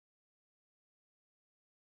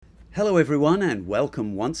Hello everyone and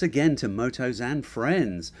welcome once again to Motos and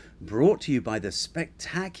Friends, brought to you by the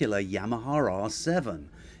spectacular Yamaha R7.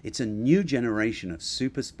 It's a new generation of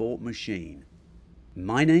super sport machine.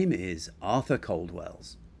 My name is Arthur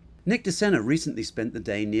Coldwells. Nick DeSena recently spent the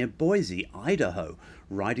day near Boise, Idaho,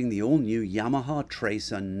 riding the all-new Yamaha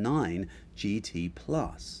Tracer 9 GT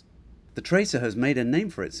Plus. The Tracer has made a name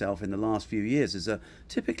for itself in the last few years as a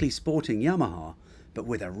typically sporting Yamaha, but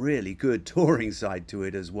with a really good touring side to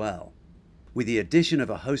it as well. With the addition of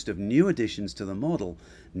a host of new additions to the model,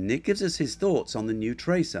 Nick gives us his thoughts on the new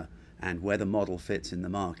Tracer and where the model fits in the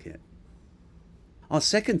market. Our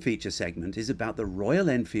second feature segment is about the Royal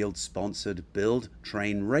Enfield sponsored Build,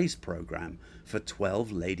 Train, Race program for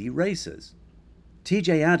 12 lady racers.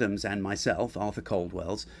 TJ Adams and myself, Arthur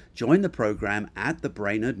Coldwells, joined the program at the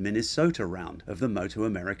Brainerd, Minnesota round of the Moto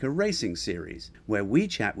America Racing Series, where we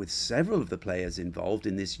chat with several of the players involved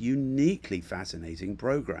in this uniquely fascinating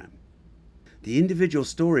program. The individual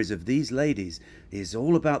stories of these ladies is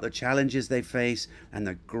all about the challenges they face and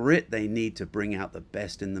the grit they need to bring out the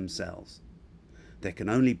best in themselves. There can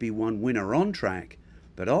only be one winner on track,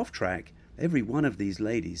 but off track, every one of these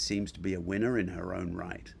ladies seems to be a winner in her own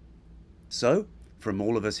right. So, from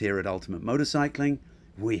all of us here at Ultimate Motorcycling,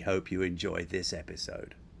 we hope you enjoy this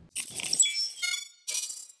episode.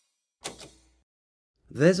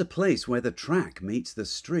 There's a place where the track meets the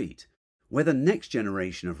street, where the next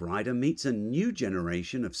generation of rider meets a new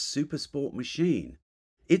generation of supersport machine.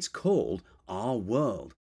 It's called our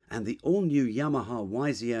world, and the all-new Yamaha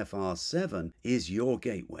YZF R7 is your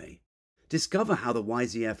gateway. Discover how the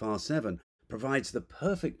YZF R7 provides the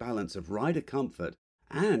perfect balance of rider comfort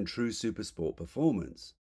and true supersport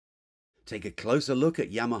performance. Take a closer look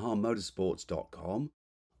at YamahaMotorsports.com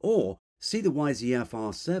or see the YZF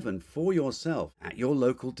R7 for yourself at your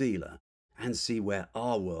local dealer and see where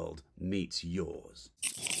our world meets yours.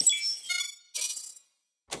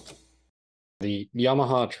 The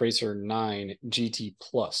Yamaha Tracer 9 GT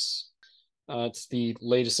Plus. It's the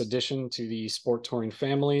latest addition to the sport touring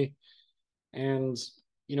family. And,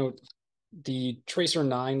 the Tracer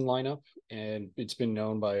 9 lineup, and it's been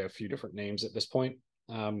known by a few different names at this point,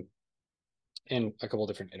 and a couple of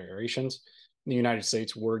different iterations. In the United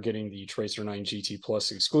States, we're getting the Tracer 9 GT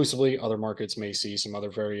Plus exclusively. Other markets may see some other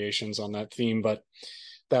variations on that theme, but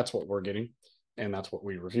that's what we're getting, and that's what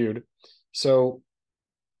we reviewed. So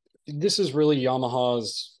this is really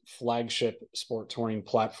Yamaha's flagship sport touring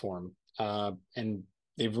platform, and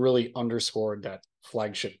they've really underscored that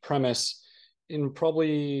flagship premise in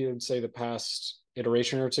probably, I'd say, the past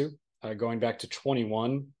iteration or two. Going back to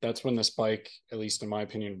 21, that's when this bike, at least in my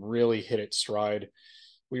opinion, really hit its stride.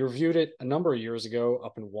 We reviewed it a number of years ago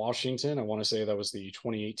up in Washington. I want to say that was the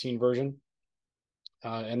 2018 version.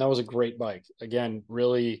 And that was a great bike. Again,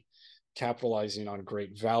 really capitalizing on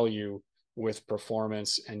great value with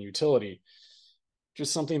performance and utility.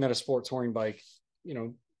 Just something that a sport touring bike,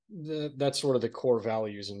 that's sort of the core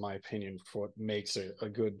values, in my opinion, for what makes a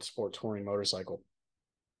good sport touring motorcycle.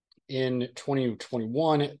 In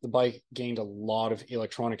 2021, the bike gained a lot of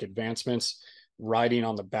electronic advancements, riding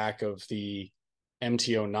on the back of the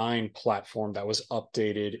MT09 platform that was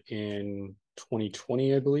updated in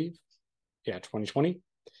 2020, I believe. Yeah, 2020.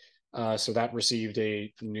 So that received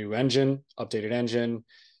a new engine, updated engine,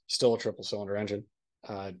 still a triple cylinder engine,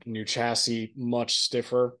 new chassis, much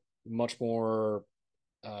stiffer, much more,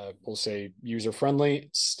 we'll say, user friendly,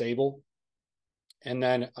 stable. And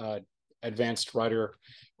then advanced rider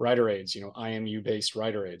aids, IMU based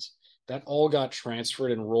rider aids. That all got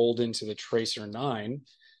transferred and rolled into the Tracer 9.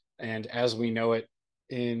 And as we know it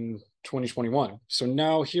in 2021. So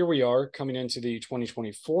now here we are coming into the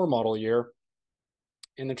 2024 model year,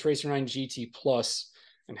 in the Tracer 9 GT Plus,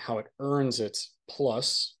 and how it earns its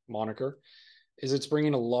plus moniker is it's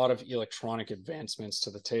bringing a lot of electronic advancements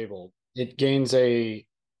to the table. It gains a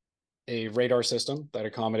radar system that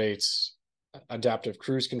accommodates adaptive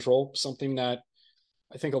cruise control, something that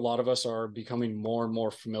I think a lot of us are becoming more and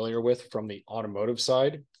more familiar with from the automotive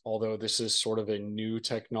side, although this is sort of a new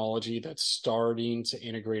technology that's starting to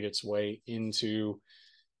integrate its way into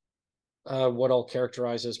what I'll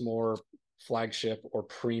characterize as more flagship or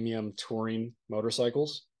premium touring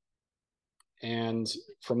motorcycles. And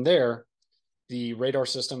from there, the radar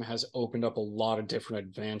system has opened up a lot of different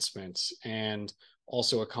advancements and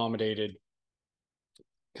also accommodated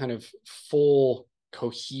kind of full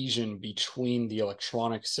cohesion between the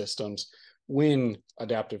electronic systems when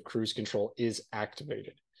adaptive cruise control is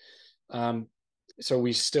activated. So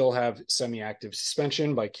we still have semi-active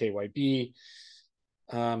suspension by KYB.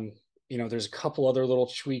 There's a couple other little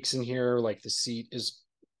tweaks in here, like the seat is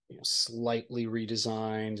slightly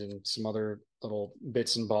redesigned and some other little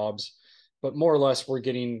bits and bobs. But more or less, we're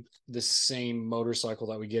getting the same motorcycle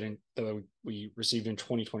that we received in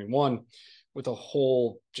 2021 with a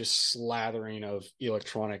whole just slathering of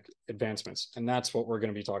electronic advancements. And that's what we're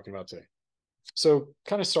going to be talking about today. So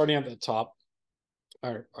kind of starting at the top,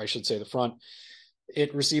 or I should say the front,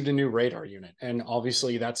 it received a new radar unit. And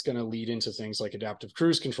obviously that's going to lead into things like adaptive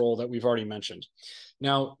cruise control that we've already mentioned.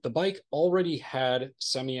 Now, the bike already had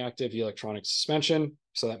semi-active electronic suspension.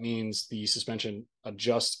 So that means the suspension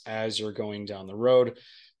adjusts as you're going down the road.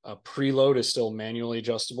 Preload is still manually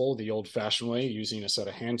adjustable the old-fashioned way using a set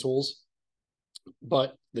of hand tools.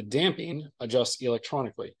 But the damping adjusts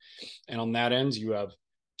electronically. And on that end, you have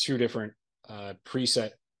two different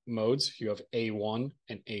preset modes. You have A1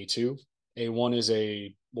 and A2. A1 is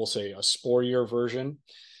we'll say a sportier version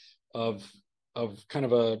of kind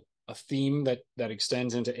of a theme that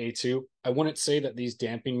extends into A2. I wouldn't say that these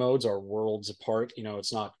damping modes are worlds apart.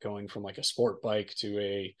 It's not going from like a sport bike to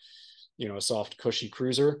a soft cushy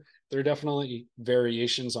cruiser. There are definitely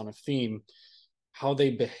variations on a theme. How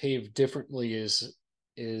they behave differently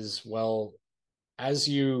is well, as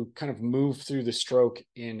you kind of move through the stroke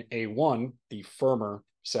in A1, the firmer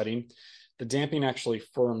setting, the damping actually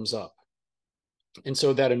firms up. And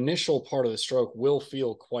so that initial part of the stroke will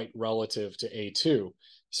feel quite relative to A2,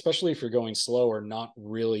 especially if you're going slow or not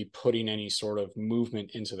really putting any sort of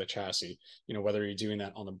movement into the chassis, whether you're doing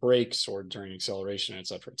that on the brakes or during acceleration, et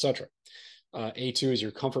cetera, et cetera. A2 is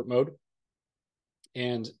your comfort mode,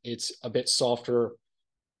 and it's a bit softer,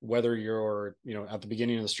 whether you're, at the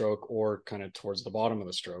beginning of the stroke or kind of towards the bottom of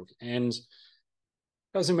the stroke. And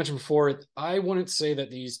as I mentioned before, I wouldn't say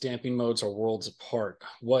that these damping modes are worlds apart.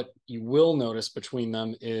 What you will notice between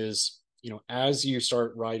them is, as you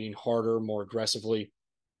start riding harder, more aggressively,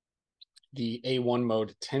 the A1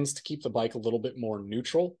 mode tends to keep the bike a little bit more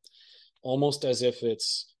neutral, almost as if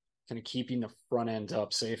it's kind of keeping the front end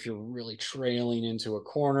up. Say if you're really trailing into a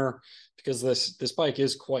corner, because this bike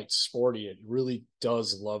is quite sporty. It really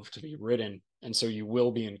does love to be ridden. And so you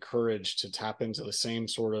will be encouraged to tap into the same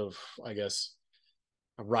sort of, I guess,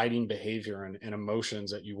 riding behavior and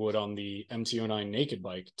emotions that you would on the MT-09 naked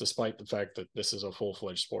bike, despite the fact that this is a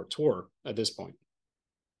full-fledged sport tour at this point.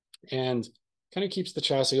 And kind of keeps the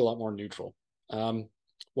chassis a lot more neutral.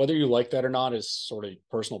 Whether you like that or not is sort of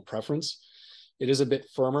personal preference. It is a bit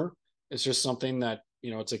firmer. It's just something that,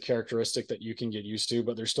 it's a characteristic that you can get used to,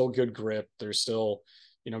 but there's still good grip. There's still,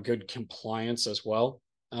 good compliance as well.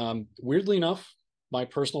 Weirdly enough, my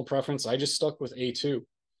personal preference, I just stuck with A2.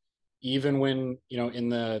 Even when, in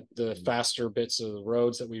the faster bits of the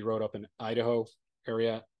roads that we rode up in Idaho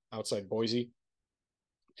area outside Boise.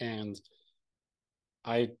 And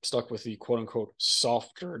I stuck with the quote unquote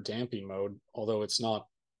softer damping mode, although it's not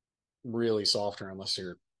really softer unless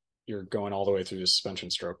you're going all the way through the suspension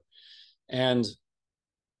stroke. And,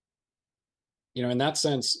 in that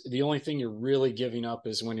sense, the only thing you're really giving up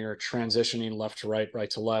is when you're transitioning left to right, right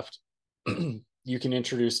to left. You can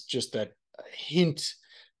introduce just that hint,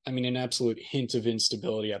 an absolute hint of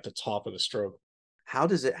instability at the top of the stroke. How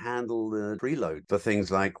does it handle the preload for things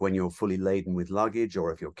like when you're fully laden with luggage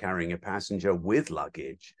or if you're carrying a passenger with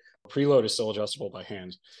luggage? Preload is still adjustable by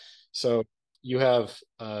hand. So you have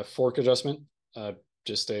a fork adjustment, I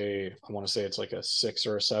want to say it's like a 6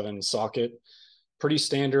 or a 7 socket. Pretty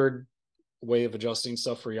standard way of adjusting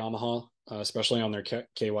stuff for Yamaha, especially on their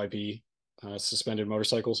KYB suspended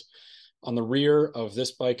motorcycles. On the rear of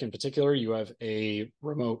this bike in particular, you have a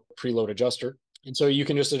remote preload adjuster. And so you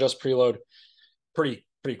can just adjust preload pretty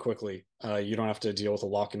quickly. You don't have to deal with a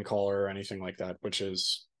lock and collar or anything like that, which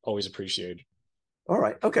is always appreciated. All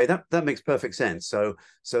right. Okay, that makes perfect sense. So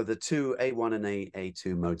the two A1 and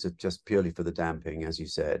A2 modes are just purely for the damping, as you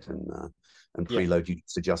said, and preload you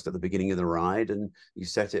just adjust at the beginning of the ride and you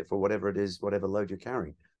set it for whatever it is, whatever load you're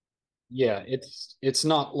carrying. Yeah, it's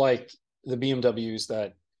not like the BMWs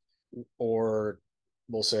that, or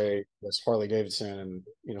we'll say this Harley Davidson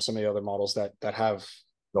and some of the other models that have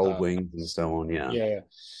Gold wings and so on. Yeah.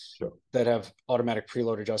 Sure. That have automatic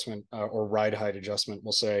preload adjustment or ride height adjustment,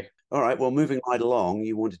 we'll say. All right. Well, moving right along,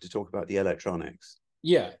 you wanted to talk about the electronics.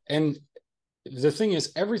 Yeah, and the thing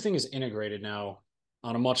is, everything is integrated now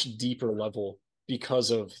on a much deeper level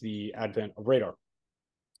because of the advent of radar.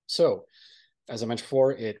 So, as I mentioned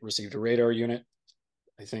before, it received a radar unit.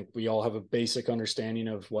 I think we all have a basic understanding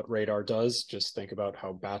of what radar does. Just think about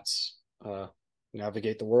how bats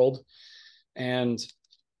navigate the world. And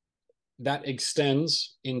that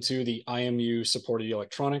extends into the IMU supported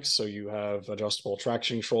electronics. So you have adjustable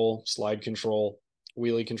traction control, slide control,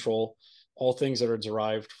 wheelie control, all things that are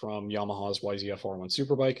derived from Yamaha's YZF-R1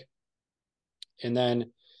 Superbike. And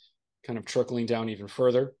then kind of trickling down even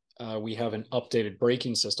further, we have an updated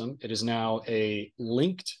braking system. It is now a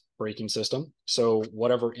linked braking system. So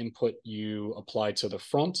whatever input you apply to the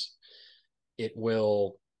front, it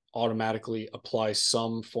will automatically apply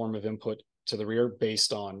some form of input to the rear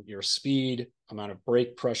based on your speed, amount of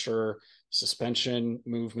brake pressure, suspension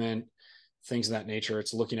movement, things of that nature.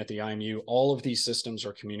 It's looking at the IMU. All of these systems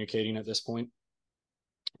are communicating at this point.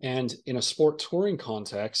 And in a sport touring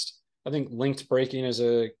context, I think linked braking is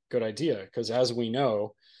a good idea because, as we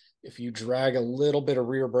know, if you drag a little bit of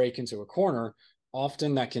rear brake into a corner,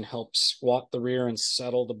 often that can help squat the rear and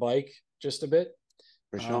settle the bike just a bit.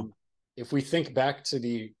 For sure. Um, if we think back to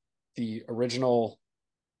the original,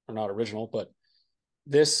 or not original, but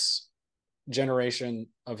this generation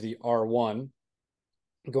of the R1,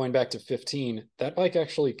 going back to 15, that bike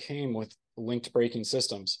actually came with linked braking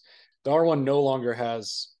systems. The R1 no longer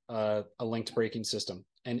has a linked braking system.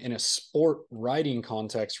 And in a sport riding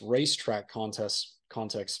context, racetrack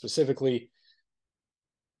context specifically,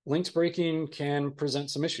 linked braking can present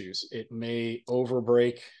some issues. It may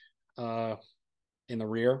overbrake in the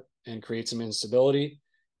rear and create some instability,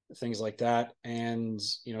 things like that. And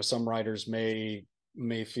some riders may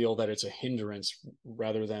feel that it's a hindrance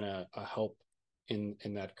rather than a help in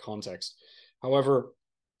that context. However,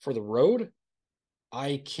 for the road,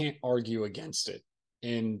 I can't argue against it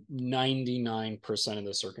in 99% of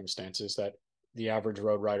the circumstances that the average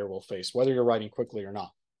road rider will face, whether you're riding quickly or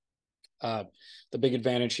not. The big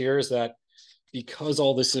advantage here is that because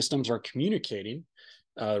all the systems are communicating,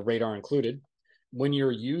 radar included, when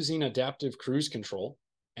you're using adaptive cruise control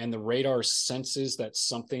and the radar senses that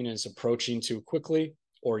something is approaching too quickly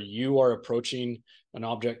or you are approaching an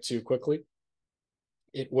object too quickly,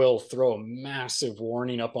 it will throw a massive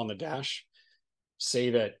warning up on the dash, say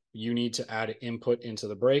that you need to add input into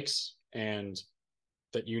the brakes and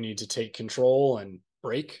that you need to take control and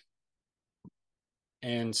brake.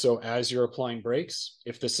 And so as you're applying brakes,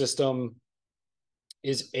 if the system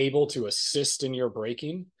is able to assist in your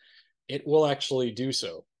braking, it will actually do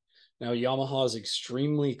so. Now, Yamaha is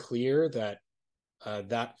extremely clear that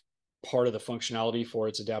that part of the functionality for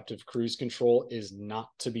its adaptive cruise control is not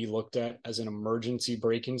to be looked at as an emergency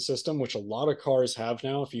braking system, which a lot of cars have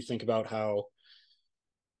now. If you think about how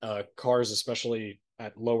cars, especially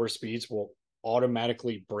at lower speeds, will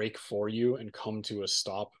automatically brake for you and come to a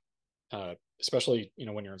stop, especially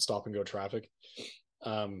when you're in stop and go traffic.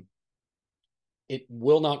 It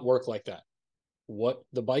will not work like that. What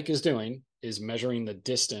the bike is doing is measuring the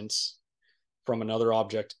distance from another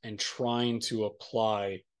object and trying to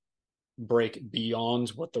apply brake beyond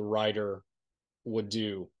what the rider would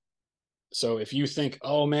do. So if you think,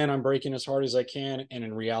 oh man, I'm braking as hard as I can, and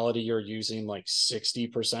in reality you're using like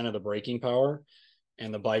 60% of the braking power,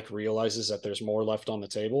 and the bike realizes that there's more left on the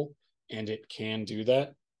table and it can do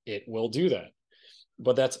that, it will do that.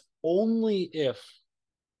 But that's only if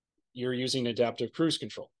you're using adaptive cruise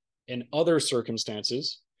control. In other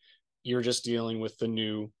circumstances, you're just dealing with the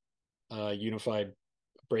new unified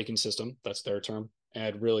braking system. That's their term.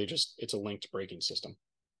 And really just it's a linked braking system.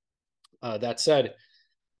 That said,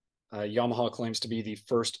 Yamaha claims to be the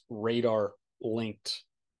first radar linked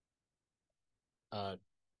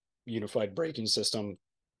unified braking system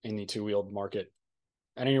in the two-wheeled market.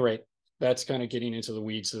 At any rate, that's kind of getting into the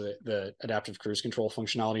weeds of the adaptive cruise control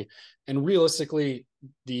functionality. And realistically,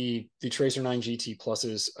 the Tracer 9 GT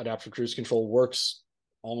Plus's adaptive cruise control works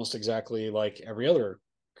almost exactly like every other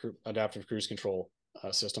adaptive cruise control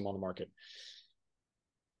system on the market.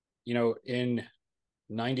 In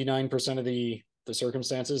 99% of the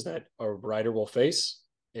circumstances that a rider will face,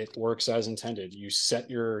 it works as intended. You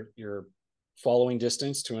set your following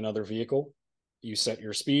distance to another vehicle, you set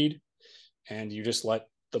your speed, and you just let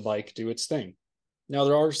the bike do its thing. Now,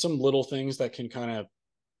 there are some little things that can kind of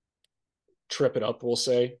trip it up, we'll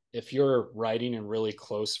say. If you're riding in really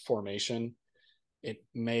close formation, it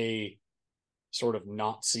may sort of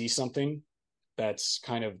not see something that's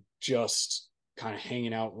kind of just kind of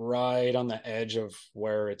hanging out right on the edge of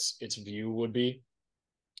where its view would be.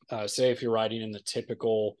 Say if you're riding in the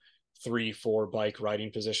typical 3-4 bike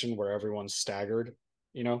riding position where everyone's staggered,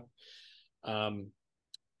 and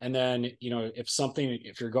then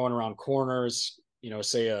if you're going around corners,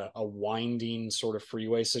 say a winding sort of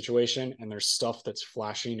freeway situation, and there's stuff that's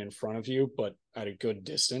flashing in front of you but at a good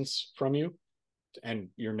distance from you, and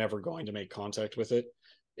you're never going to make contact with it,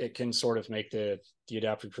 it can sort of make the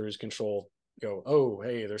adaptive cruise control go, oh,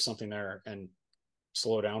 hey, there's something there, and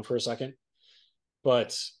slow down for a second.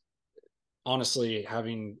 But honestly,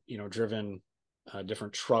 having driven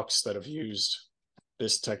different trucks that have used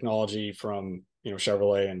this technology from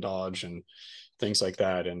Chevrolet and Dodge and things like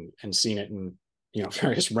that, and seen it in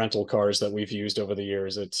various rental cars that we've used over the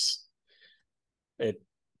years. It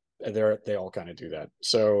they all kind of do that.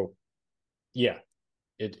 So yeah,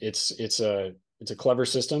 it's a clever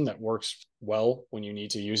system that works well when you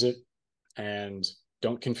need to use it, and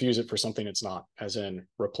don't confuse it for something it's not, as in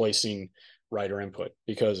replacing rider input,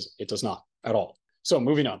 because it does not at all. So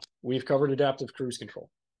moving on, we've covered adaptive cruise control.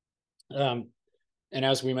 And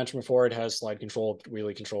as we mentioned before, it has slide control,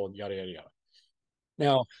 wheelie control, yada, yada, yada.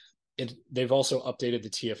 Now, they've also updated the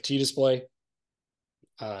TFT display.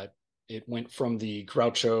 It went from the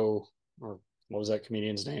Groucho, or what was that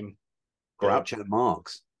comedian's name? Groucho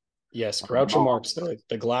Marx. Yes, Groucho Marx,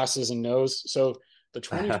 the glasses and nose. So the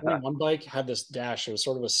 2021 bike had this dash. It was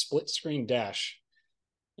sort of a split screen dash.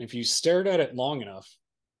 And if you stared at it long enough,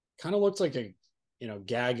 kind of looked like a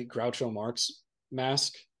gag Groucho Marx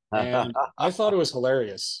mask. And I thought it was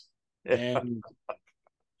hilarious. And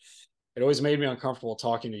it always made me uncomfortable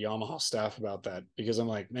talking to Yamaha staff about that, because I'm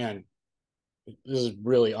like, man, this is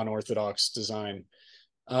really unorthodox design.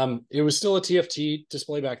 It was still a TFT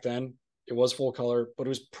display back then. It was full color, but it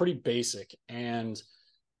was pretty basic and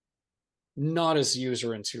not as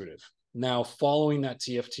user intuitive. Now, following that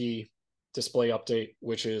TFT display update,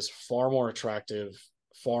 which is far more attractive,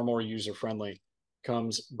 far more user friendly,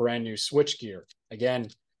 comes brand new switchgear. Again,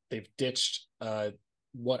 they've ditched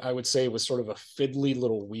what I would say was sort of a fiddly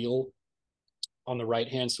little wheel on the right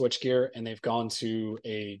hand switchgear, and they've gone to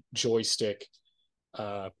a joystick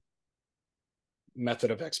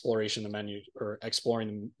method of exploration, the menu, or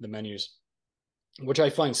exploring the menus, which I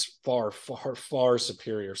find far, far, far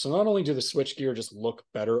superior. So not only do the switchgear just look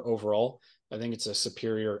better overall, I think it's a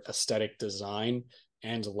superior aesthetic design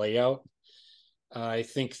and layout. I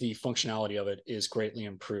think the functionality of it is greatly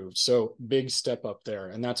improved. So big step up there,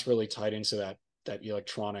 and that's really tied into that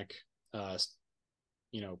electronic,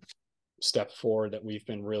 step forward that we've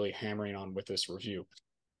been really hammering on with this review.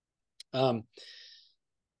 And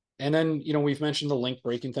then, we've mentioned the link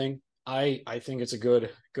braking thing. I think it's a good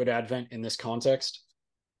advent in this context.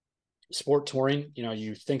 Sport touring,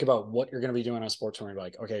 you think about what you're going to be doing on a sport touring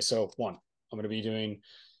bike. Okay, so one, I'm going to be doing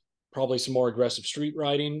probably some more aggressive street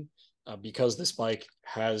riding, because this bike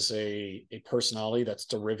has a personality that's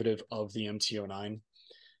derivative of the MT-09.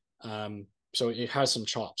 So it has some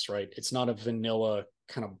chops, right? It's not a vanilla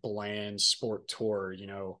kind of bland sport tour,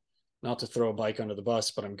 not to throw a bike under the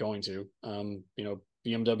bus, but I'm going to.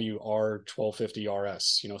 BMW R1250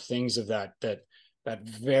 RS, things of that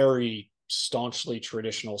very staunchly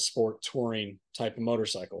traditional sport touring type of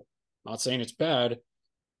motorcycle. Not saying it's bad.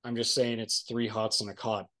 I'm just saying it's 3 hots and a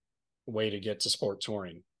cot way to get to sport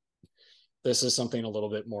touring. This is something a little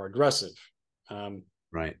bit more aggressive.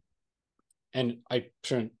 Right. And I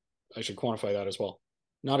should quantify that as well.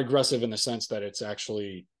 Not aggressive in the sense that it's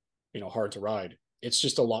actually, hard to ride. It's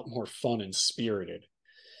just a lot more fun and spirited.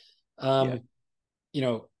 Yeah.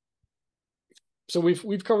 So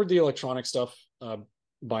we've covered the electronic stuff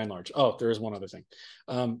by and large. Oh, there is one other thing.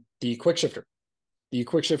 The quick shifter. The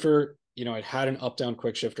quick shifter, it had an up-down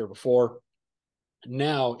quick shifter before.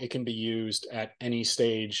 Now it can be used at any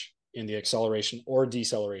stage in the acceleration or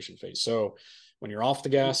deceleration phase. So when you're off the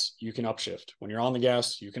gas, you can upshift. When you're on the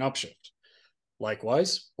gas, you can upshift.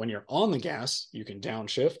 Likewise, when you're on the gas, you can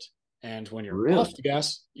downshift. And when you're off the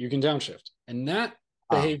gas, you can downshift. And that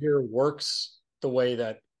behavior works the way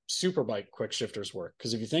that superbike quick shifters work.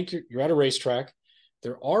 Because if you think you're at a racetrack,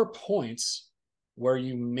 there are points where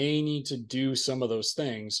you may need to do some of those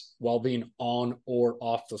things while being on or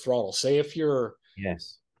off the throttle. Say if you're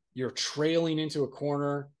trailing into a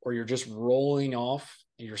corner, or you're just rolling off,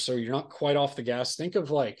 and you're not quite off the gas. Think of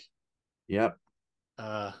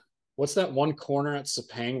what's that one corner at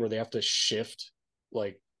Sepang where they have to shift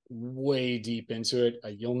like way deep into it?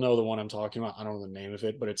 You'll know the one I'm talking about. I don't know the name of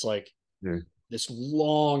it, but it's like this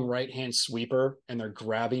long right-hand sweeper, and they're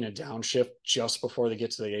grabbing a downshift just before they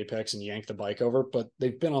get to the apex and yank the bike over. But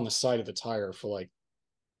they've been on the side of the tire for like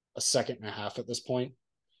a second and a half at this point.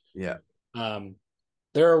 Yeah.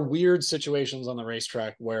 There are weird situations on the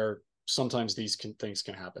racetrack where sometimes these things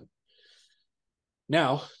can happen.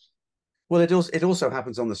 Now, well, it also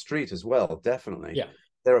happens on the street as well. Definitely. Yeah.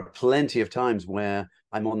 There are plenty of times where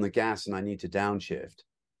I'm on the gas and I need to downshift,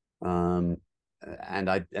 and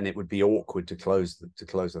it would be awkward to close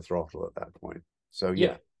the throttle at that point. So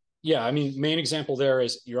yeah. I mean, main example there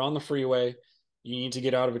is you're on the freeway. You need to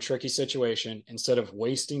get out of a tricky situation. Instead of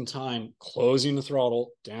wasting time closing the throttle,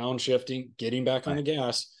 downshifting, getting back on the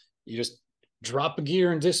gas, you just drop a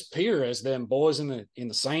gear and disappear, as them boys in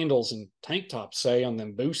the sandals and tank tops say on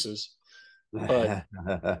them booses. But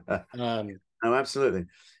no, absolutely.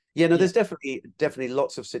 Yeah, no, there's definitely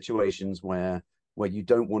lots of situations where where you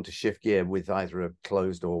don't want to shift gear with either a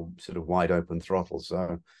closed or sort of wide open throttle.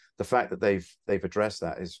 So the fact that they've addressed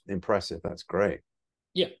that is impressive. That's great.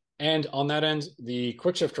 Yeah. And on that end, the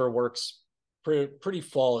quick shifter works pretty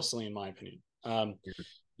flawlessly, in my opinion.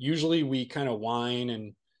 Usually we kind of whine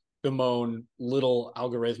and bemoan little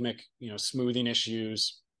algorithmic, smoothing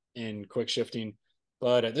issues in quick shifting.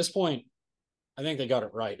 But at this point, I think they got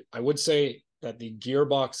it right. I would say that the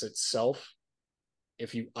gearbox itself,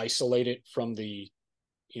 if you isolate it from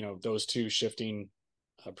those two shifting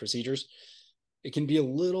procedures, it can be a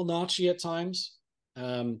little notchy at times.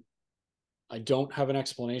 I don't have an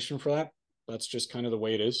explanation for that. That's just kind of the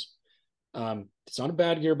way it is. It's not a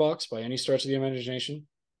bad gearbox by any stretch of the imagination.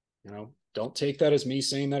 Don't take that as me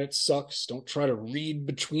saying that it sucks. Don't try to read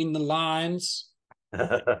between the lines.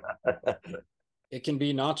 It can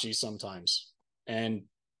be notchy sometimes, and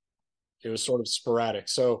it was sort of sporadic.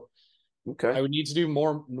 So Okay. I would need to do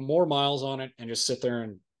more miles on it and just sit there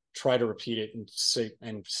and try to repeat it and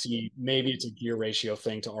see maybe it's a gear ratio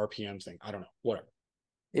thing to RPM thing. I don't know. Whatever.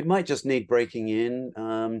 It might just need breaking in.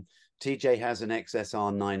 TJ has an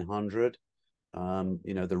XSR 900,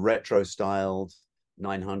 the retro styled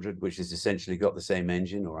 900, which has essentially got the same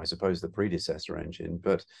engine, or I suppose the predecessor engine,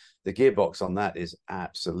 but the gearbox on that is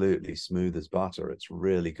absolutely smooth as butter. It's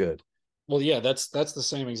really good. Well, yeah, that's the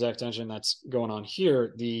same exact engine that's going on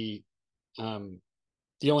here. The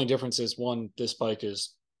only difference is, one, this bike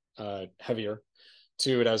is heavier.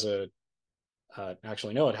 Two, it has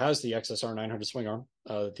actually, no, it has the XSR 900 swing arm,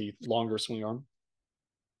 the longer swing arm.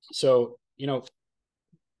 So,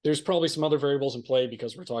 there's probably some other variables in play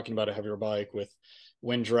because we're talking about a heavier bike with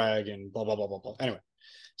wind drag and blah, blah, blah, blah, blah. Anyway,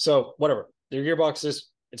 so whatever. Their gearbox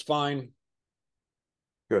it's fine.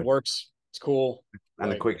 Good. It works. It's cool.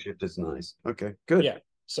 And the quick shift is nice. Okay, good. Yeah.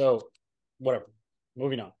 So whatever.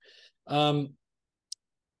 Moving on. I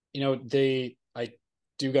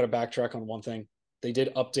do got to backtrack on one thing. They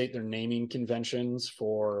did update their naming conventions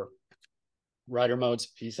for rider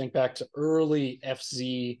modes. If you think back to early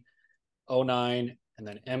FZ 09 and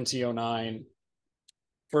then MT09,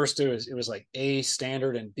 first it was like A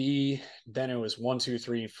standard and B, then it was 1, 2,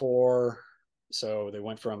 3, 4. So they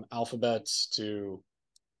went from alphabets to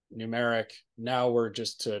numeric. Now we're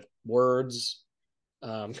just to words.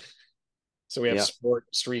 So we have sport,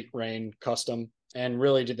 street, rain, custom, and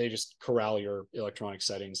really did they just corral your electronic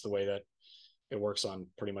settings the way that it works on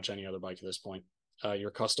pretty much any other bike at this point.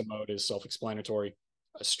 Your custom mode is self-explanatory.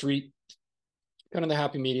 Street, kind of the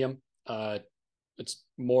happy medium. It's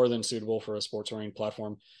more than suitable for a sports touring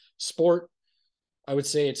platform. Sport, I would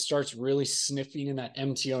say it starts really sniffing in that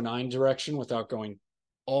MT09 direction without going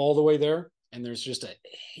all the way there. And there's just a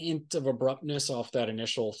hint of abruptness off that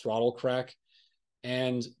initial throttle crack.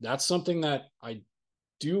 And that's something that I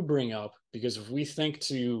do bring up because if we think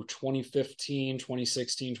to 2015,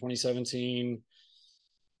 2016, 2017,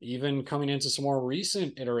 even coming into some more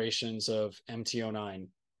recent iterations of MT09,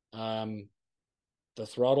 the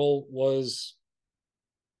throttle was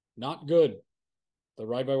not good. The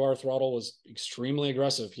ride-by-wire throttle was extremely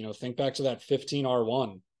aggressive. Think back to that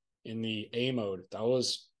 15R1 in the A mode. That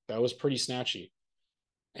was pretty snatchy.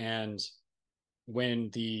 And when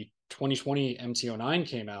the 2020 MT09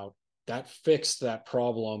 came out, that fixed that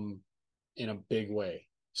problem in a big way.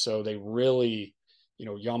 So they really,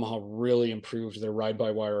 Yamaha really improved their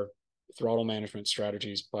ride-by-wire throttle management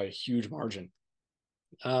strategies by a huge margin.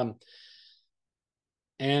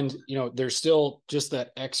 And there's still just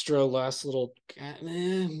that extra last little,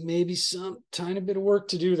 maybe some tiny bit of work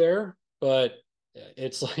to do there. But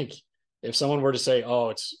it's like if someone were to say, "Oh,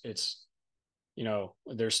 it's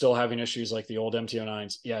they're still having issues like the old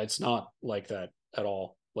MT09s." Yeah, it's not like that at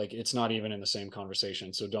all. Like it's not even in the same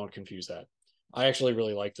conversation. So don't confuse that. I actually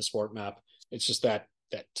really like the sport map. It's just that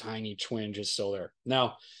tiny twinge is still there.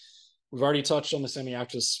 Now, we've already touched on the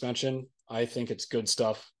semi-active suspension. I think it's good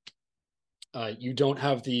stuff. You don't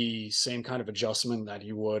have the same kind of adjustment that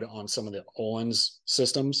you would on some of the Öhlins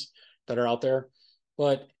systems that are out there.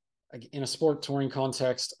 But in a sport touring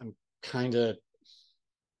context, I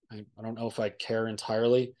don't know if I care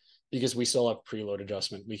entirely because we still have preload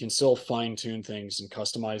adjustment. We can still fine tune things and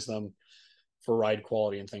customize them for ride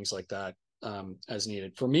quality and things like that as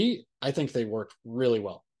needed. For me, I think they worked really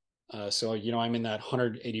well. So, I'm in that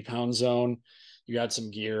 180-pound zone. You add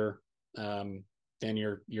some gear, then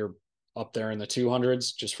you're up there in the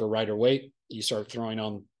 200s just for rider weight. You start throwing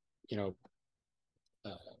on,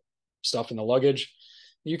 stuff in the luggage.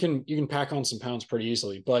 You can pack on some pounds pretty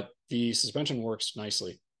easily, but the suspension works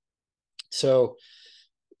nicely. So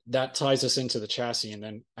that ties us into the chassis. And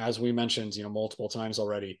then, as we mentioned, multiple times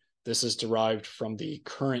already, This is derived from the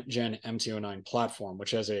current gen MT09 platform,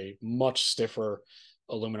 which has a much stiffer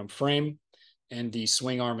aluminum frame, and the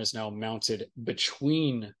swing arm is now mounted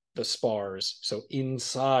between the spars, so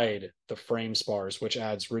inside the frame spars, which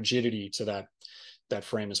adds rigidity to that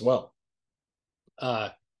frame as well. Uh,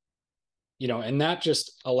 and that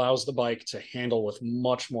just allows the bike to handle with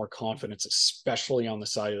much more confidence, especially on the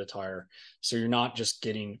side of the tire. So you're not just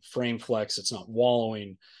getting frame flex, it's not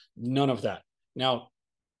wallowing, none of that. Now,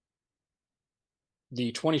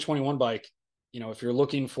 the 2021 bike, if you're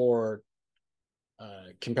looking for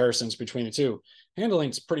comparisons between the two,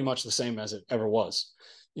 handling's pretty much the same as it ever was.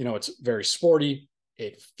 It's very sporty.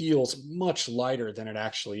 It feels much lighter than it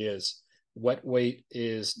actually is. Wet weight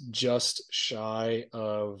is just shy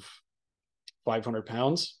of 500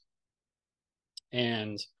 pounds.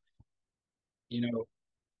 And, you know,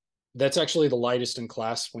 that's actually the lightest in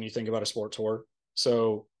class when you think about a sport tour.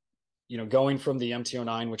 So, going from the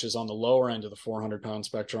MT09, which is on the lower end of the 400-pound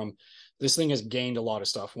spectrum, this thing has gained a lot of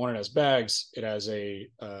stuff. One, it has bags. It has a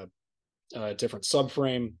different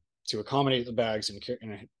subframe to accommodate the bags, and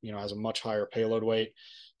has a much higher payload weight.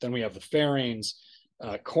 Then we have the fairings,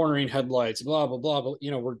 cornering headlights, blah blah blah. But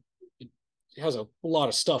it has a lot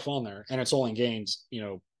of stuff on there, and it's only gained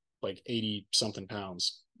like 80 something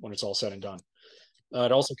pounds when it's all said and done.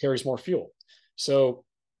 It also carries more fuel. So,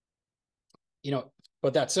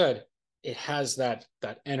 but that said, it has that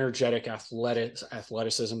energetic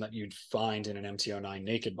athleticism that you'd find in an MT09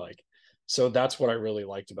 naked bike. So that's what I really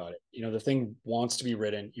liked about it. The thing wants to be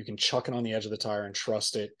ridden. You can chuck it on the edge of the tire and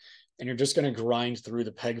trust it, and you're just going to grind through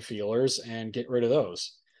the peg feelers and get rid of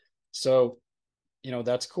those. So,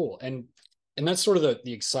 that's cool. And that's sort of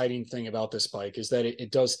the exciting thing about this bike, is that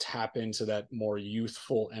it does tap into that more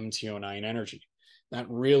youthful MT09 energy. That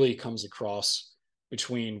really comes across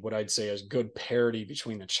between what I'd say is good parity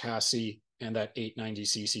between the chassis and that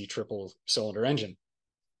 890cc triple cylinder engine.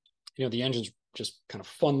 The engine's just kind of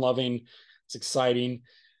fun loving. It's exciting.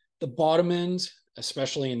 The bottom end,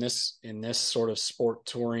 especially in this sort of sport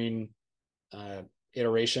touring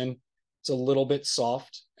iteration, it's a little bit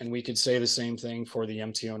soft, and we could say the same thing for the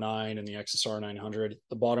MT09 and the XSR 900.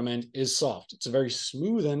 The bottom end is soft. It's a very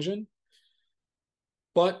smooth engine,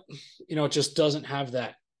 but it just doesn't have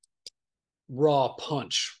that raw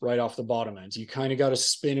punch right off the bottom end. You kind of got to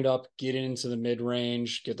spin it up, get it into the mid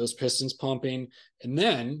range, get those pistons pumping, and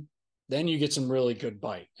then you get some really good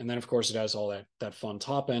bite. And then of course it has all that fun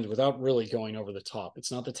top end without really going over the top.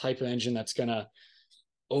 It's not the type of engine that's going to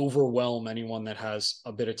overwhelm anyone that has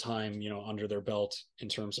a bit of time, under their belt in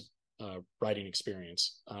terms of riding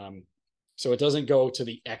experience. So it doesn't go to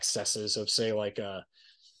the excesses of, say, like a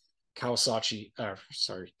Kawasaki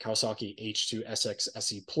H2 SX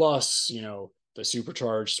SE Plus, the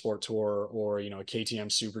supercharged Sport Tour, or a KTM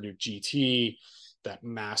Super Duke GT, that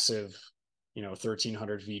massive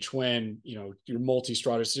 1300 V twin, your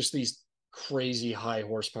multi-stratas, just these crazy high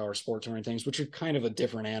horsepower sport touring things, which are kind of a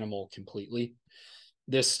different animal completely.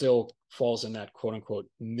 This still falls in that quote unquote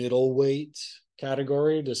middleweight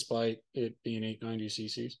category, despite it being 890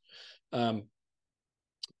 cc's.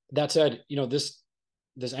 That said,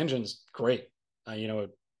 this engine's great,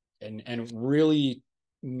 and really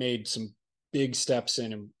made some big steps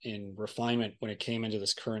in refinement when it came into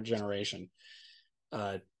this current generation.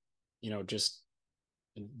 Just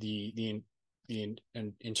the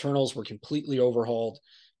internals were completely overhauled.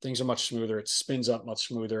 Things are much smoother. It spins up much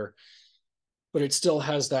smoother, but it still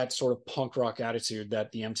has that sort of punk rock attitude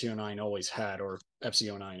that the MT09 always had, or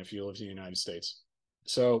FC09 if you lived in the United States.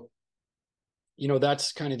 So,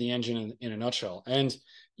 that's kind of the engine in a nutshell. And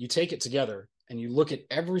you take it together and you look at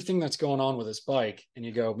everything that's going on with this bike, and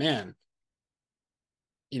you go, man,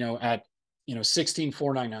 at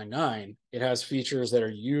 16,499, it has features that are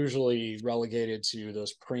usually relegated to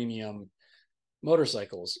those premium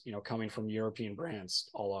motorcycles, coming from European brands,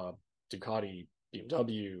 a la Ducati,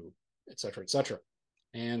 BMW, et cetera, et cetera.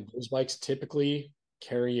 And those bikes typically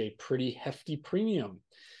carry a pretty hefty premium.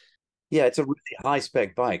 Yeah, it's a really high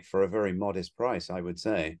spec bike for a very modest price, I would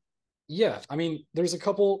say. Yeah, I mean, there's a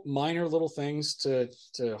couple minor little things to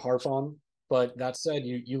harp on, but that said,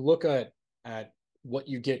 you look at what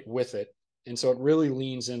you get with it, and so it really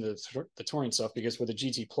leans into the touring stuff, because with a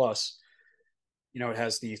GT Plus, it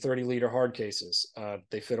has the 30-liter hard cases.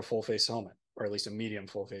 They fit a full face helmet, or at least a medium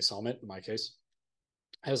full face helmet in my case.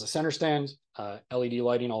 It has a center stand, LED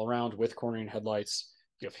lighting all around with cornering headlights.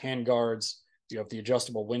 You have hand guards. You have the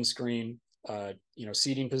adjustable windscreen.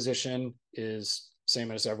 Seating position is same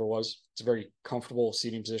as ever was. It's a very comfortable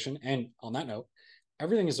seating position. And on that note,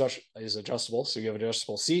 everything is adjustable. So you have an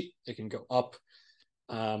adjustable seat. It can go up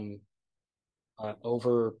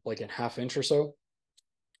over like a half inch or so.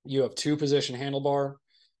 You have two position handlebar.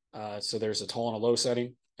 So there's a tall and a low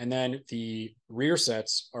setting. And then the rear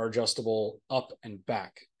sets are adjustable up and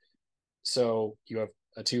back. So you have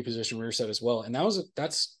a two position rear set as well. And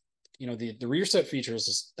that's, the rear set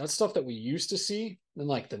features, that's stuff that we used to see in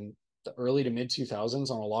like the early to mid 2000s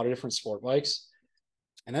on a lot of different sport bikes.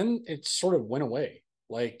 And then it sort of went away.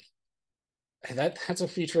 Like that's a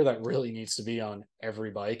feature that really needs to be on every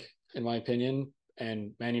bike, in my opinion.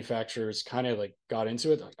 And manufacturers kind of like got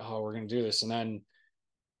into it, like, oh, we're going to do this. And then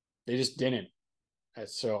they just didn't.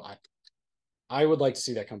 So I would like to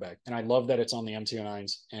see that come back. And I love that it's on the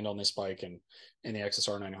MT09s and on this bike and in the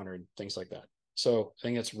XSR 900, things like that. So I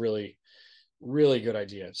think that's really, really good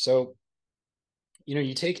idea. So,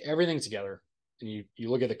 you take everything together and you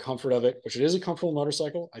look at the comfort of it, which it is a comfortable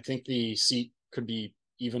motorcycle. I think the seat could be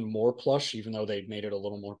even more plush, even though they made it a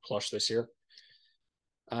little more plush this year.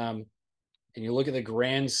 And you look at the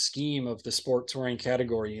grand scheme of the sport touring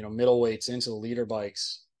category, middleweights into the leader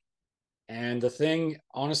bikes. And the thing,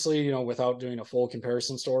 honestly, without doing a full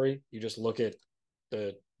comparison story, you just look at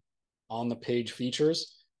the on the page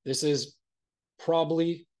features. This is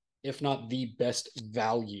probably, if not the best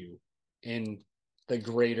value in the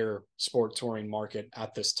greater sport touring market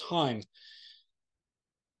at this time.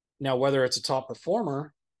 Now, whether it's a top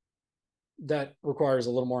performer, that requires a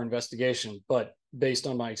little more investigation. But based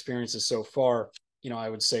on my experiences so far, I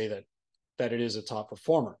would say that it is a top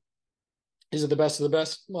performer. Is it the best of the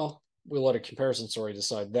best? Well, we'll let a comparison story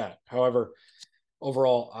decide that. However,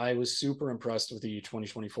 overall, I was super impressed with the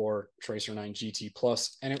 2024 Tracer 9 GT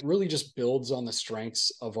Plus, and it really just builds on the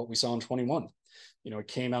strengths of what we saw in 21. It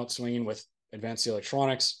came out swinging with advanced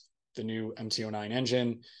electronics, the new MT09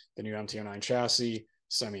 engine, the new MT09 chassis,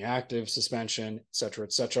 semi-active suspension,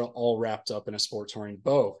 et cetera, all wrapped up in a sport touring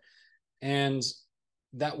bow. And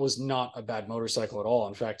that was not a bad motorcycle at all.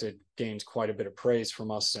 In fact, it gained quite a bit of praise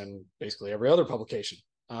from us and basically every other publication.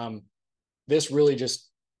 This really just,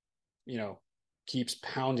 keeps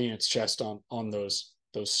pounding its chest on those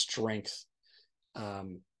strength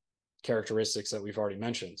characteristics that we've already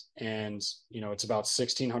mentioned. And, it's about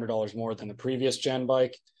 $1,600 more than the previous gen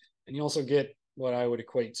bike. And you also get what I would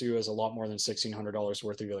equate to as a lot more than $1,600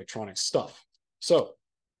 worth of electronic stuff. So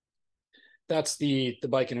that's the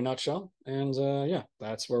bike in a nutshell. And yeah,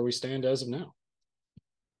 that's where we stand as of now.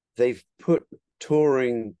 They've put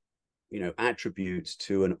touring, attributes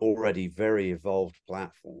to an already very evolved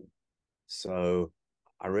platform. So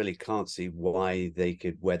I really can't see where they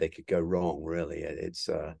could go wrong. Really, it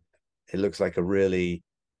looks like a really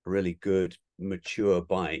good mature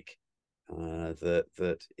bike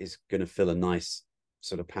that is going to fill a nice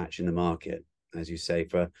sort of patch in the market, as you say,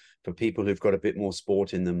 for people who've got a bit more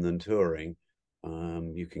sport in them than touring.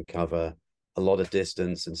 You can cover a lot of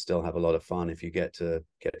distance and still have a lot of fun if you get to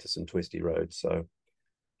some twisty roads. So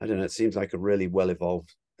I don't know. It seems like a really well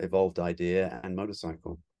evolved idea and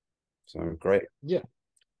motorcycle. So great. Yeah.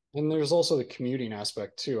 And there's also the commuting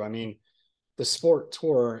aspect too. I mean, the sport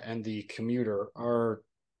tour and the commuter are,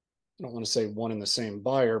 I don't want to say one and the same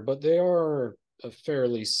buyer, but they are a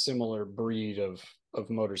fairly similar breed of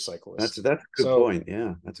motorcyclist. That's a good point.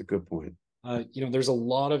 Yeah, that's a good point. There's a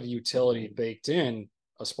lot of utility baked in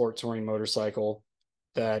a sport touring motorcycle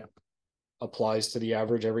that applies to the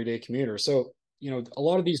average everyday commuter. So, a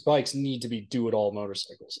lot of these bikes need to be do-it-all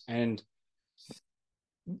motorcycles. And,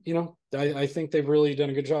 I think they've really done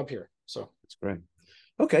a good job here. So that's great.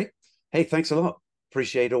 Okay. Hey, thanks a lot.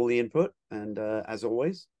 Appreciate all the input. And as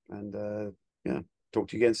always, and yeah, talk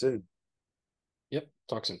to you again soon. Yep.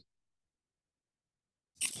 Talk soon.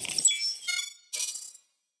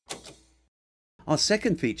 Our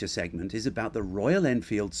second feature segment is about the Royal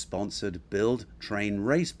Enfield sponsored Build, Train,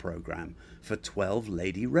 Race program for 12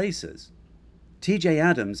 lady racers. TJ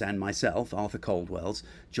Adams and myself, Arthur Caldwells,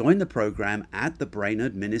 joined the program at the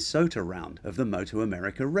Brainerd, Minnesota round of the Moto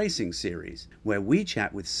America Racing Series, where we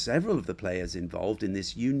chat with several of the players involved in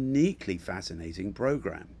this uniquely fascinating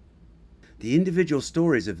program. The individual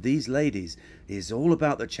stories of these ladies is all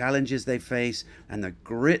about the challenges they face and the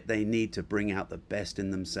grit they need to bring out the best in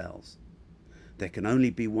themselves. There can only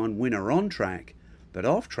be one winner on track, but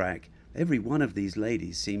off track, every one of these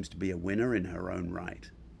ladies seems to be a winner in her own right.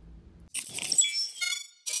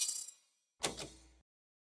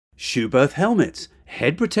 Schuberth helmets,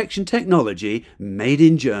 head protection technology made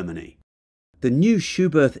in Germany. The new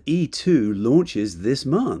Schuberth E2 launches this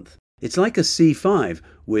month. It's like a C5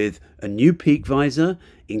 with a new peak visor,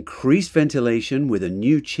 increased ventilation with a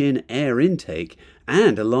new chin air intake,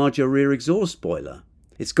 and a larger rear exhaust spoiler.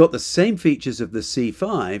 It's got the same features of the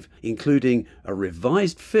C5, including a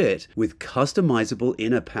revised fit with customizable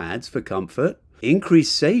inner pads for comfort,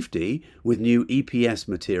 increased safety with new EPS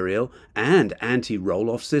material and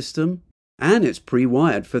anti-roll-off system, and it's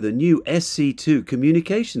pre-wired for the new SC2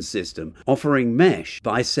 communication system offering mesh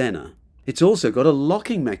by Sena. It's also got a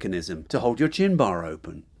locking mechanism to hold your chin bar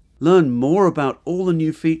open. Learn more about all the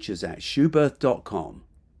new features at Schuberth.com.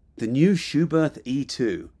 The new Schuberth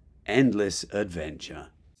E2, endless adventure.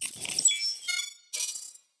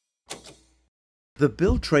 The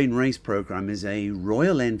Build Train Race program is a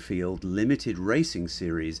Royal Enfield limited racing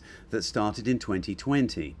series that started in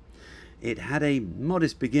 2020. It had a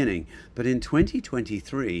modest beginning, but in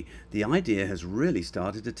 2023 the idea has really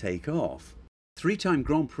started to take off. Three-time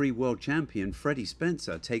Grand Prix world champion Freddie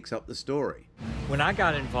Spencer takes up the story. When I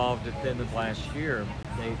got involved at the end of last year,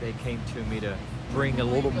 they came to me to bring a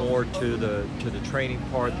little more to the training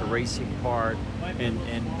part, the racing part,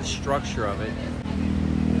 and the structure of it.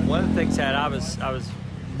 One of the things that I was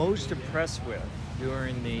most impressed with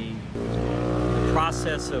during the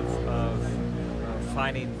process of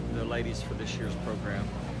finding the ladies for this year's program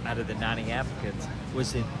out of the 90 applicants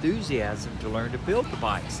was the enthusiasm to learn to build the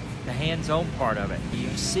bikes, the hands-on part of it.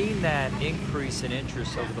 You've seen that increase in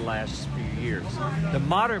interest over the last few years. The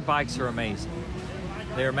modern bikes are amazing.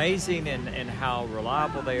 They're amazing in how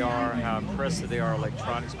reliable they are, how impressive they are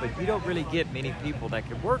electronics, but you don't really get many people that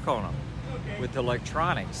can work on them with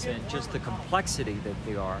electronics and just the complexity that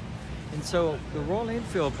they are. And so the Royal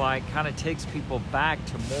Enfield bike kind of takes people back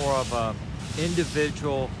to more of a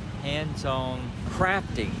individual, hands-on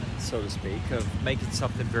crafting, so to speak, of making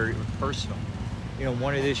something very personal. You know,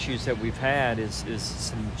 one of the issues that we've had is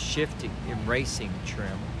some shifting in racing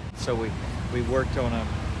trim. So we worked on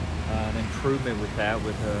an improvement with that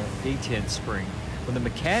with a D10 spring. With the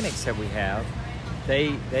mechanics that we have,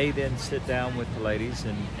 they then sit down with the ladies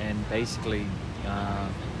and basically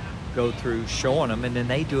go through showing them, and then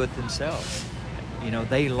they do it themselves. You know,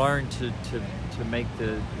 they learn to make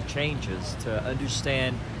the changes, to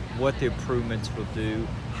understand what the improvements will do,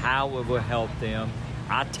 how it will help them.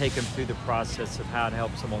 I take them through the process of how it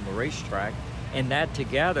helps them on the racetrack, and that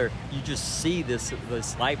together, you just see this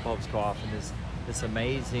light bulbs go off and this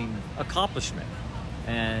amazing accomplishment.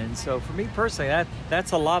 And so for me personally,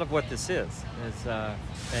 that's a lot of what this is. It's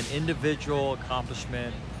an individual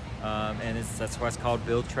accomplishment, and that's why it's called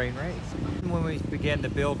Build, Train, Race. When we began the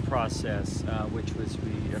build process, which was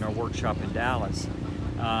in our workshop in Dallas,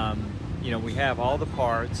 you know, we have all the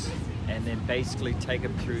parts, and then basically take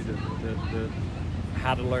them through the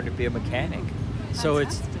how to learn to be a mechanic. So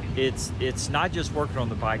it's not just working on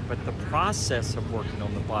the bike, but the process of working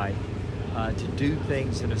on the bike. To do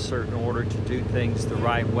things in a certain order, to do things the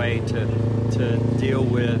right way, to deal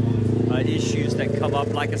with issues that come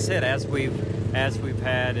up. Like I said, as we've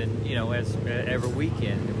had, and you know, as every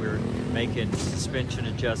weekend we're making suspension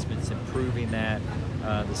adjustments, improving that,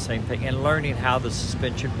 the same thing, and learning how the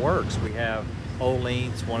suspension works. We have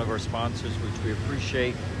Olean's, one of our sponsors, which we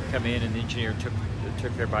appreciate, come in and the engineer took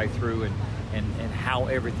everybody through and how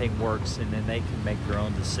everything works, and then they can make their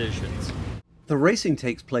own decisions. The racing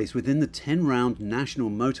takes place within the 10-round National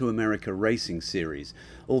Moto America Racing Series,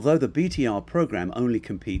 although the BTR program only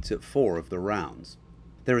competes at 4 of the rounds.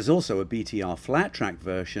 There is also a BTR flat track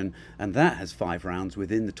version, and that has 5 rounds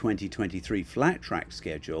within the 2023 flat track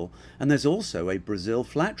schedule, and there's also a Brazil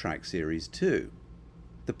flat track series too.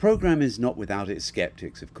 The program is not without its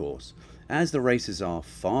skeptics, of course, as the races are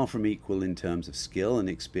far from equal in terms of skill and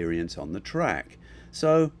experience on the track,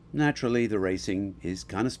 so naturally the racing is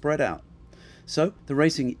kind of spread out. So the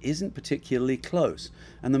racing isn't particularly close,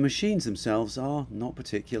 and the machines themselves are not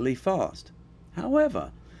particularly fast.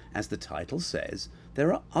 However, as the title says,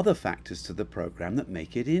 there are other factors to the program that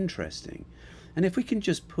make it interesting. And if we can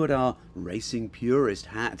just put our racing purist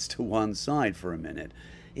hats to one side for a minute,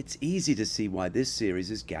 it's easy to see why this series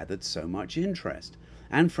has gathered so much interest.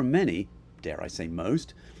 And from many, dare I say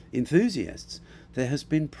most, enthusiasts, there has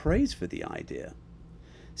been praise for the idea.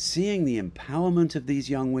 Seeing the empowerment of these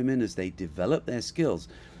young women as they develop their skills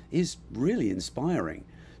is really inspiring.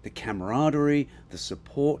 The camaraderie, the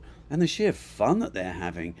support, and the sheer fun that they're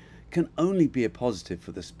having can only be a positive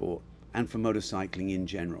for the sport and for motorcycling in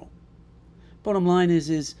general. Bottom line is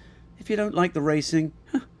if you don't like the racing,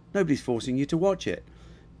 nobody's forcing you to watch it.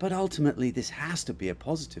 But ultimately, this has to be a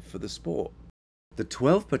positive for the sport. The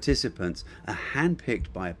 12 participants are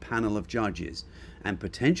handpicked by a panel of judges, and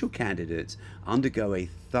potential candidates undergo a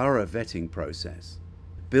thorough vetting process.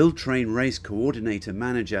 Build Train Race Coordinator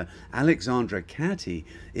Manager Alexandra Catty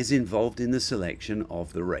is involved in the selection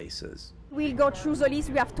of the racers. We'll go through the list.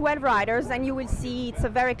 We have 12 riders, and you will see it's a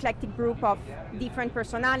very eclectic group of different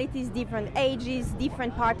personalities, different ages,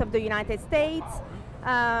 different parts of the United States,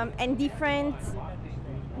 and different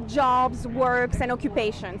jobs, works, and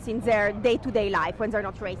occupations in their day-to-day life when they're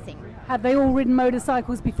not racing. Have they all ridden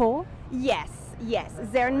motorcycles before? Yes.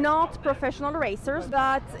 They're not professional racers,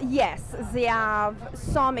 but yes, they have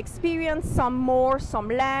some experience, some more, some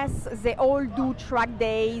less. They all do track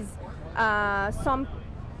days.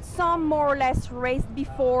 Some more or less raced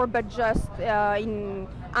before, but just in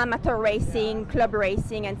amateur racing, club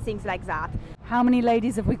racing, and things like that. How many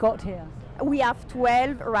ladies have we got here? We have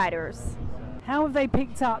 12 riders. How have they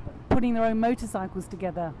picked up putting their own motorcycles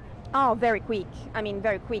together? Oh, very quick.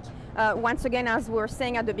 Very quick. Once again, as we were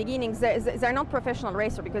saying at the beginning, they're not professional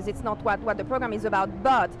racers because it's not what the program is about,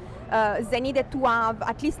 but they needed to have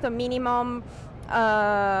at least a minimum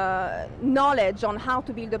knowledge on how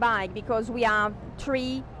to build a bike, because we have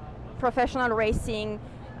 3 professional racing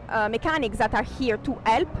mechanics that are here to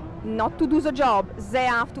help, not to do the job. They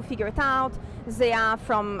have to figure it out. They are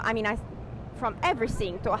from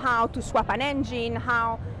everything, to how to swap an engine,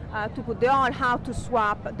 how to put the oil, how to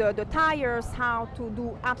swap the tires, how to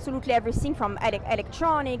do absolutely everything from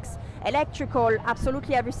electronics, electrical,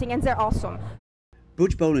 absolutely everything, and they're awesome.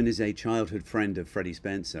 Butch Bolin is a childhood friend of Freddie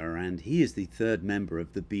Spencer, and he is the 3rd member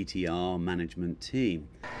of the BTR management team.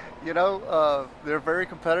 You know, they're very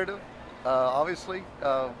competitive. Obviously,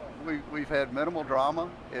 we've had minimal drama.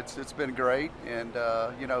 It's been great, and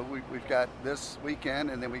you know, we've got this weekend,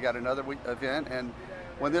 and then we got another event, and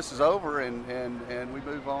when this is over and we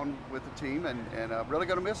move on with the team, and I'm really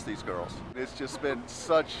going to miss these girls. It's just been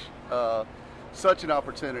such an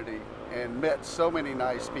opportunity, and met so many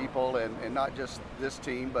nice people, and not just this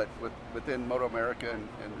team, but within Moto America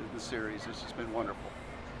and the series. It's just been wonderful.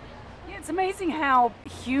 Yeah, it's amazing how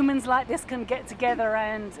humans like this can get together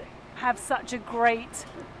and have such a great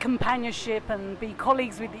companionship and be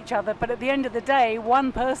colleagues with each other, but at the end of the day,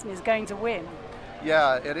 one person is going to win.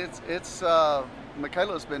 Yeah, it's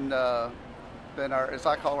Michaela's been our, as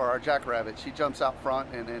I call her, our jackrabbit. She jumps out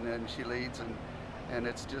front and she leads, and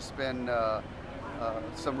it's just been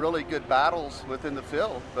some really good battles within the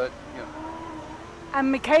field. But you know.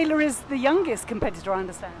 And Michaela is the youngest competitor, I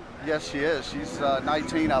understand. Yes, she is. She's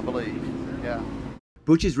 19, I believe. Yeah.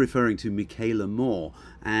 Butch is referring to Michaela Moore,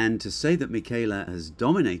 and to say that Michaela has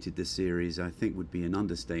dominated the series, I think, would be an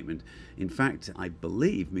understatement. In fact, I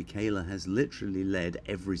believe Michaela has literally led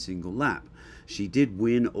every single lap. She did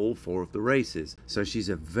win all 4 of the races, so she's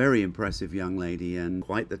a very impressive young lady and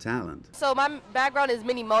quite the talent. So my background is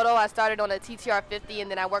mini moto. I started on a TTR 50, and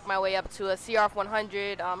then I worked my way up to a CRF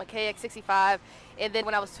 100, a KX 65, and then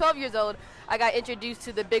when I was 12 years old, I got introduced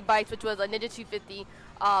to the big bikes, which was a Ninja 250.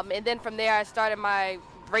 And then from there, I started my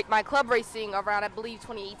club racing around, I believe,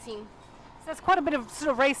 2018. So that's quite a bit of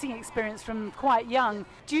sort of racing experience from quite young.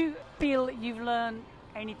 Do you feel that you've learned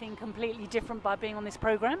anything completely different by being on this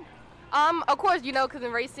program? Of course, you know, because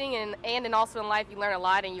in racing and also in life, you learn a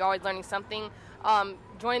lot, and you're always learning something.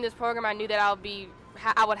 Joining this program, I knew that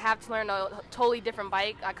I would have to learn a totally different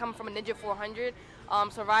bike. I come from a Ninja 400,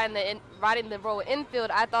 so riding the road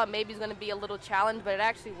infield, I thought maybe it was going to be a little challenge, but it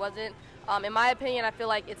actually wasn't. In my opinion, I feel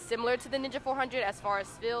like it's similar to the Ninja 400 as far as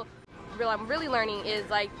feel. I'm really learning is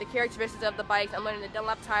like the characteristics of the bikes. I'm learning the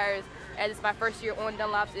Dunlop tires, as it's my first year on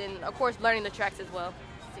Dunlops, and of course learning the tracks as well.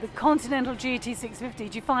 The Continental GT 650,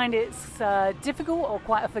 do you find it's difficult or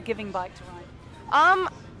quite a forgiving bike to ride?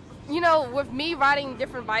 You know, with me riding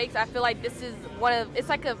different bikes, I feel like this is it's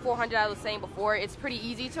like a 400 I was saying before. It's pretty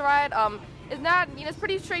easy to ride. It's not, you know, it's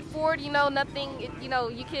pretty straightforward, you know, you know,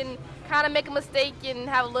 you can kind of make a mistake and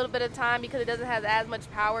have a little bit of time because it doesn't have as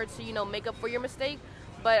much power to, you know, make up for your mistake.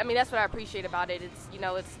 But I mean, that's what I appreciate about it. It's, you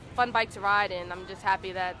know, it's a fun bike to ride, and I'm just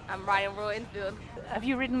happy that I'm riding Royal Enfield. Have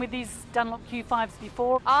you ridden with these Dunlop Q5s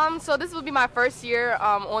before? So this will be my first year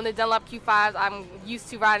on the Dunlop Q5s. I'm used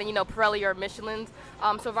to riding, you know, Pirelli or Michelin's.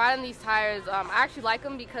 So riding these tires, I actually like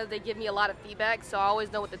them because they give me a lot of feedback, so I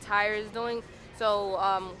always know what the tire is doing.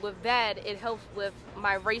 So with that, it helps with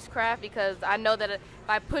my racecraft because I know that if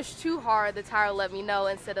I push too hard, the tire will let me know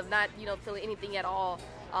instead of not, you know, feeling anything at all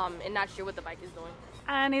and not sure what the bike is doing.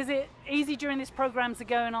 And is it easy during this program to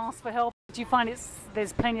go and ask for help? Do you find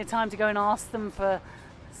there's plenty of time to go and ask them for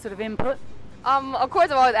sort of input? Of course,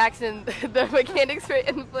 I'm always asking the mechanics for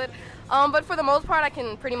input, but for the most part, I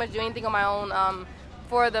can pretty much do anything on my own.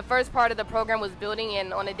 For the first part of the program was building,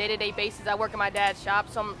 and on a day-to-day basis, I work in my dad's shop,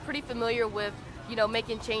 so I'm pretty familiar with, you know,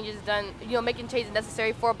 making changes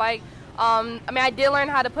necessary for a bike. I mean, I did learn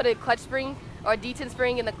how to put a clutch spring or a detent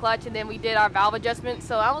spring in the clutch, and then we did our valve adjustment,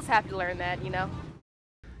 so I was happy to learn that, you know.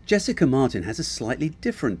 Jessica Martin has a slightly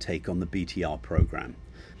different take on the BTR program.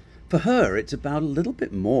 For her, it's about a little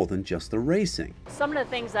bit more than just the racing. Some of the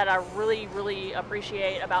things that I really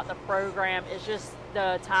appreciate about the program is just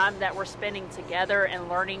the time that we're spending together and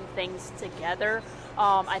learning things together.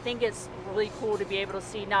 I think it's really cool to be able to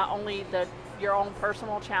see not only your own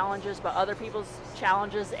personal challenges, but other people's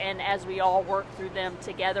challenges, and as we all work through them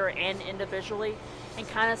together and individually, and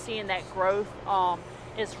kind of seeing that growth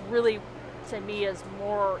is really, to me, is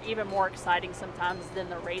even more exciting sometimes than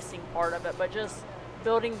the racing part of it. But just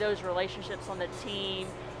building those relationships on the team,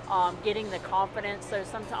 getting the confidence. So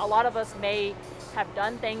a lot of us may have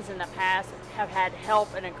done things in the past, have had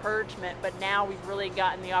help and encouragement, but now we've really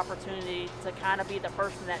gotten the opportunity to kind of be the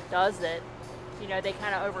person that does it. You know, they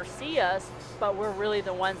kind of oversee us, but we're really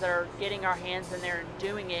the ones that are getting our hands in there and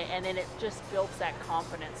doing it, and then it just builds that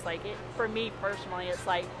confidence. Like, for me personally, it's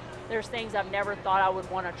like there's things I've never thought I would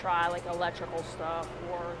want to try, like electrical stuff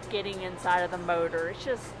or getting inside of the motor. It's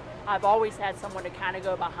just, I've always had someone to kind of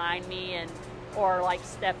go behind me or like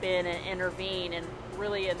step in and intervene, and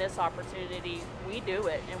really in this opportunity we do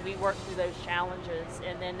it and we work through those challenges,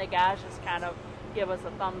 and then the guys just kind of give us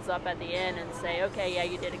a thumbs up at the end and say, okay, yeah,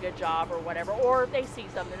 you did a good job or whatever. Or if they see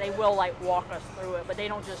something, they will like walk us through it, but they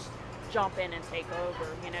don't just jump in and take over,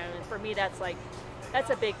 you know. And for me, that's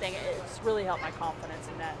a big thing. It's really helped my confidence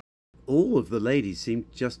in that. All of the ladies seem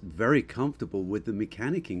just very comfortable with the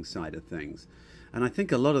mechanicking side of things. And I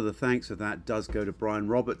think a lot of the thanks for that does go to Brian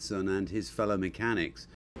Robertson and his fellow mechanics.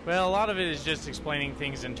 Well, a lot of it is just explaining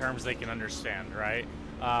things in terms they can understand, right?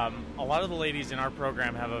 A lot of the ladies in our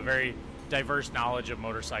program have a very diverse knowledge of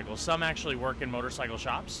motorcycles. Some actually work in motorcycle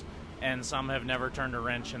shops, and some have never turned a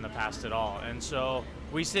wrench in the past at all. And so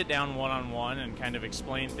we sit down one-on-one and kind of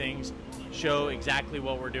explain things, show exactly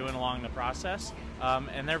what we're doing along the process,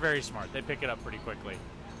 and they're very smart. They pick it up pretty quickly.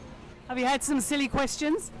 Have you had some silly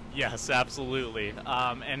questions? Yes, absolutely.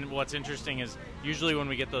 And what's interesting is usually when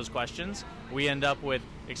we get those questions, we end up with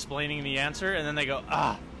explaining the answer, and then they go,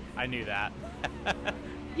 I knew that.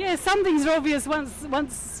 Yeah, some things are obvious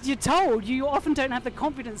once you're told. You often don't have the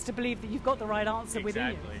confidence to believe that you've got the right answer within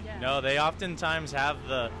you. Exactly. Yeah. No, they oftentimes have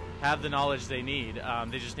the knowledge they need.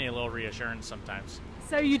 They just need a little reassurance sometimes.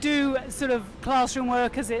 So you do sort of classroom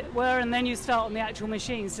work, as it were, and then you start on the actual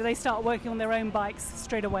machines. Do they start working on their own bikes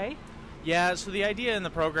straight away? Yeah, so the idea in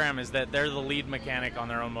the program is that they're the lead mechanic on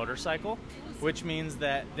their own motorcycle, which means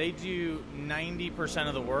that they do 90%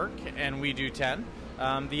 of the work and we do 10.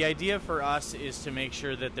 The idea for us is to make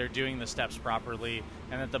sure that they're doing the steps properly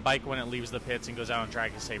and that the bike, when it leaves the pits and goes out on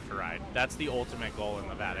track, is safe to ride. That's the ultimate goal in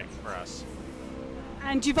the paddock for us.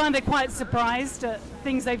 And do you find they're quite surprised at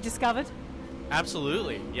things they've discovered?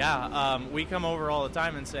 Absolutely, yeah. We come over all the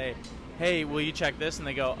time and say, hey, will you check this? And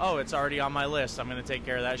they go, oh, it's already on my list. I'm going to take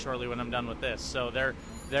care of that shortly when I'm done with this. So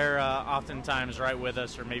they're oftentimes right with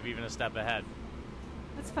us, or maybe even a step ahead.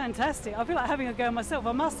 That's fantastic. I feel like having a go myself.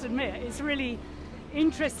 I must admit, it's really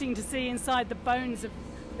interesting to see inside the bones of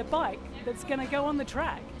the bike that's going to go on the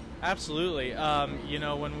track. Absolutely. You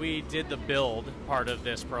know, when we did the build part of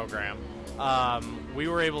this program, we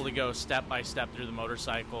were able to go step by step through the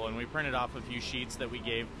motorcycle, and we printed off a few sheets that we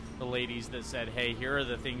gave the ladies that said, hey, here are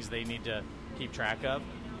the things they need to keep track of.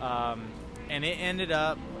 And it ended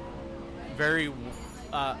up very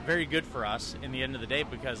good for us in the end of the day,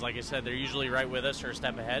 because like I said, they're usually right with us or a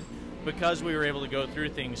step ahead, because we were able to go through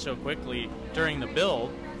things so quickly during the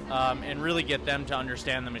build and really get them to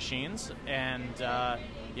understand the machines. And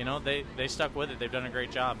you know, they stuck with it. They've done a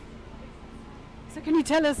great job. So can you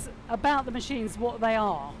tell us about the machines, what they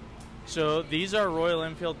are? So these are Royal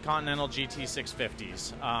Enfield Continental GT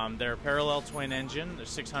 650s. They're parallel twin engine. They're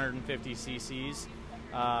 650 cc's.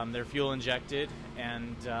 They're fuel injected,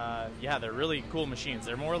 and yeah, they're really cool machines.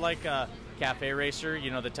 They're more like a cafe racer.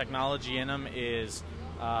 You know, the technology in them is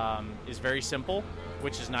very simple,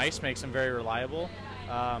 which is nice, makes them very reliable.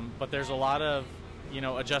 But there's a lot of, you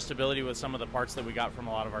know, adjustability with some of the parts that we got from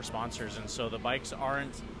a lot of our sponsors, and so the bikes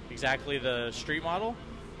aren't exactly the street model,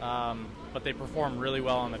 but they perform really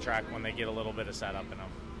well on the track when they get a little bit of setup in them.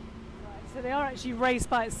 Right, so they are actually race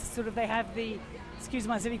bikes, sort of. They have the, excuse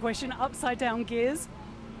my silly question, upside down gears.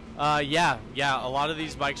 Yeah, a lot of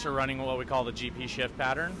these bikes are running what we call the GP shift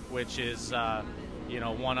pattern, which is you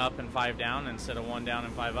know, 1 up and 5 down instead of 1 down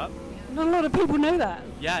and 5 up. Not a lot of people know that.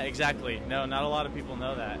 Yeah, exactly. No, not a lot of people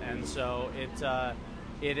know that, and so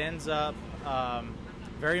it ends up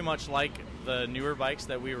very much like the newer bikes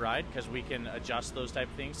that we ride, because we can adjust those type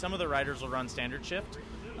of things. Some of the riders will run standard shift.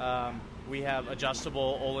 We have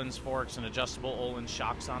adjustable Öhlins forks and adjustable Öhlins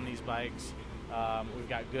shocks on these bikes. We've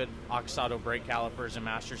got good Oxado brake calipers and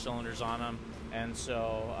master cylinders on them, and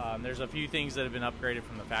so there's a few things that have been upgraded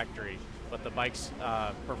from the factory, but the bikes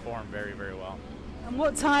perform very, very well. And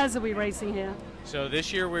what tires are we racing here? So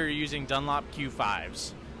this year we're using Dunlop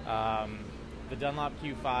Q5s. The Dunlop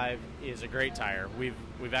Q5 is a great tire.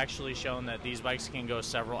 We've actually shown that these bikes can go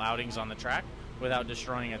several outings on the track without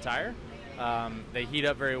destroying a tire. They heat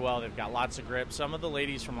up very well. They've got lots of grip. Some of the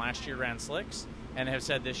ladies from last year ran slicks and have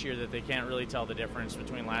said this year that they can't really tell the difference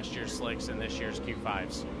between last year's slicks and this year's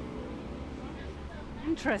Q5s.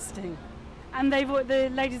 Interesting. And the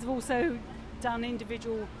ladies have also done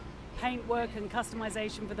individual paint work and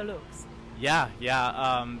customization for the looks. Yeah.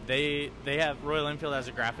 They have Royal Enfield as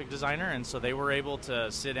a graphic designer, and so they were able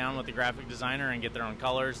to sit down with the graphic designer and get their own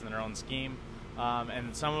colors and their own scheme.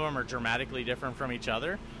 And some of them are dramatically different from each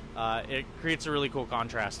other. It creates a really cool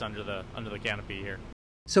contrast under the canopy here.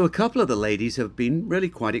 So a couple of the ladies have been really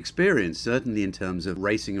quite experienced, certainly in terms of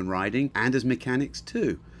racing and riding, and as mechanics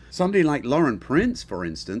too. Somebody like Lauren Prince, for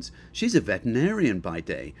instance, she's a veterinarian by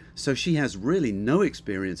day, so she has really no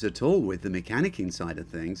experience at all with the mechanicking side of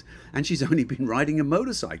things, and she's only been riding a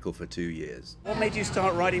motorcycle for 2 years. What made you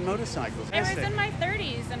start riding motorcycles? I was in my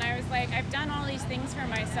 30s, and I was like, I've done all these things for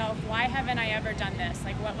myself. Why haven't I ever done this?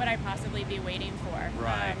 Like, what would I possibly be waiting for?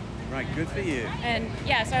 Right, good for you. And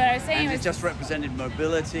yeah, so what I was saying and was it just represented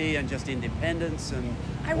mobility and just independence and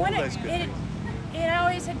all those good things. It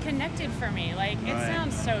always had connected for me. Like, it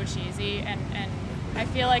sounds so cheesy, and I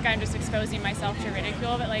feel like I'm just exposing myself to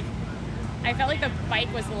ridicule, but like, I felt like the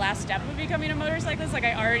bike was the last step of becoming a motorcyclist. Like,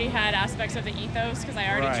 I already had aspects of the ethos because I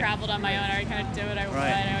already traveled on my own. I already kind of did what I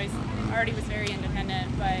wanted. I already was very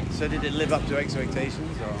independent, but... So did it live up to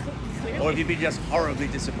expectations, or clearly. Or have you been just horribly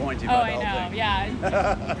disappointed by the whole thing? I know,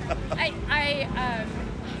 yeah.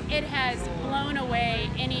 It has blown away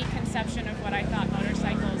any conception of what I thought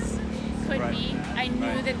motorcycles could be. I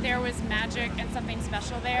knew that there was magic and something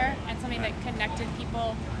special there, and something that connected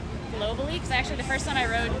people globally. Because actually, the first time I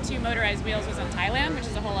rode 2 motorized wheels was in Thailand, which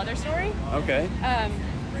is a whole other story. Okay.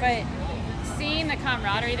 But seeing the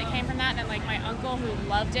camaraderie that came from that, and like my uncle who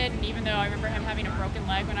loved it, and even though I remember him having a broken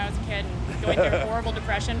leg when I was a kid and going through horrible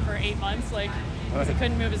depression for 8 months, like because he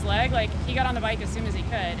couldn't move his leg, like he got on the bike as soon as he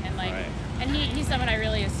could, and like, and he's someone I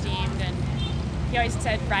really esteemed, and he always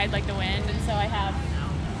said ride like the wind, and so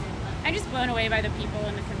I'm just blown away by the people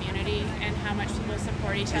in the community and how much people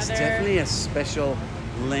support each other. There's definitely a special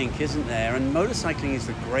link, isn't there? And motorcycling is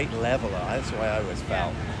the great leveler. That's the way I always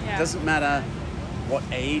felt. Yeah. It doesn't matter what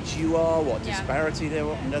age you are, what disparity there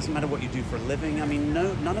is. It doesn't matter what you do for a living. I mean,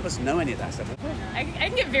 none of us know any of that stuff. I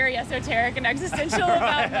can get very esoteric and existential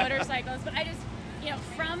about motorcycles, but I just,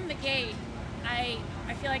 from the gate, I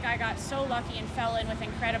feel like I got so lucky and fell in with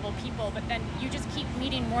incredible people, but then you just keep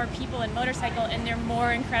meeting more people in motorcycle, and they're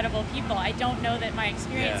more incredible people. I don't know that my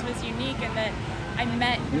experience was unique, and that I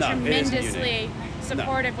met tremendously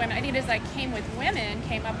supportive women. I think it is like came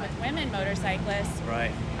up with women motorcyclists.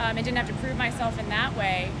 Right. I didn't have to prove myself in that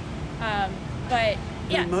way. But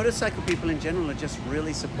yeah. Motorcycle people in general are just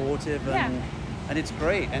really supportive, and it's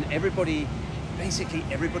great. And basically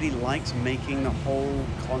everybody likes making the whole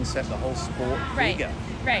concept, the whole sport bigger.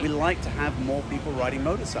 Right. We like to have more people riding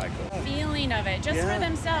motorcycles. Feeling of it, just for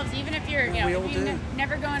themselves, even if you're, if you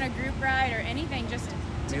never go on a group ride or anything, just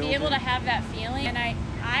to be able to have that feeling. And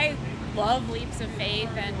I love leaps of faith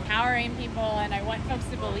and empowering people, and I want folks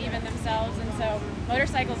to believe in themselves, and so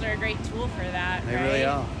motorcycles are a great tool for that. They really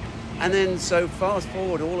are. And then so fast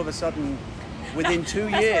forward, all of a sudden, within 2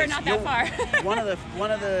 years, not that far. one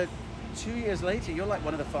of the 2 years later, you're like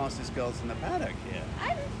one of the fastest girls in the paddock here.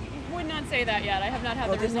 I would not say that yet. I have not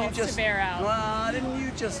had the results to bear out. Well, didn't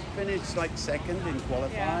you just finish like second in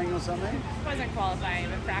qualifying or something? It wasn't qualifying,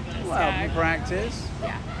 but practice. Well, practice.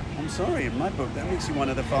 Yeah. I'm sorry, in my book, that makes you one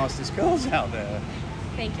of the fastest girls out there.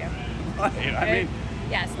 Thank you. Right, I mean,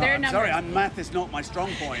 yes, there are numbers. Sorry, math is not my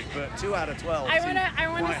strong point, but 2 out of 12 I want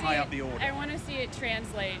to high up the order. I want to see it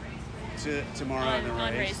translate to tomorrow in the race.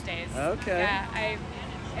 On race days. Okay. Yeah,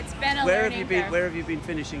 it's been a Where learning have you been? curve. Where have you been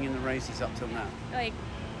finishing in the races up till now? Like,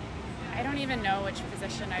 I don't even know which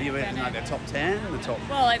position I've Are you been in in. like the top 10, the top?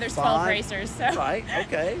 Well, there's 5? 12 racers, so. Right.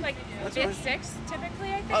 Okay. Like That's 5th, right. 6th,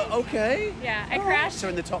 typically, I think. Oh, okay. Yeah, I All crashed. Right. So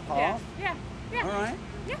in the top half. Yeah. All right.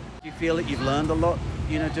 Yeah. Do you feel that you've learned a lot,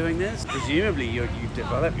 doing this? Presumably, you've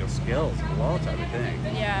developed your skills a lot, I would think.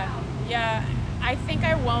 Yeah. I think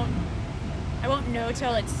I won't know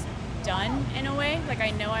till it's done in a way. Like,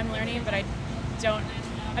 I know I'm learning, but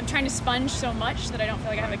I'm trying to sponge so much that I don't feel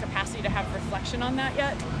like I have the capacity to have reflection on that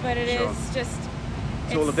yet. But it is just...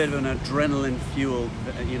 It's all a bit of an adrenaline-fueled,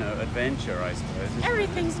 adventure, I suppose.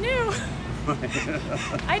 Everything's new.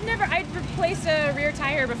 I'd replaced a rear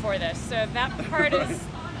tire before this, so that part is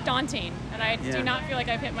daunting, and I do not feel like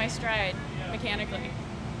I've hit my stride mechanically.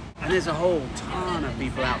 And there's a whole ton of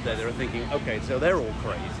people out there that are thinking, okay, so they're all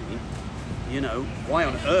crazy. You know, why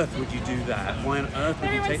on earth would you do that? Why on earth would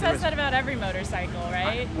you Everyone take the says risk? that about every motorcycle,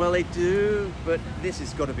 right? Well, they do, but this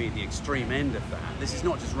has got to be the extreme end of that. This is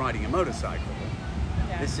not just riding a motorcycle.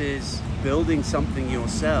 Yeah. This is building something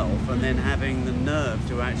yourself and then having the nerve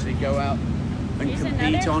to actually go out and He's compete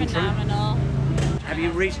another on track. phenomenal. Have you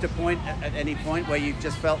reached a point at any point where you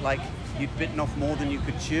just felt like you'd bitten off more than you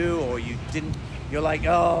could chew, or you didn't? You're like,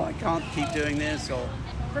 oh, I can't keep doing this, or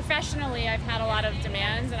Professionally, I've had a lot of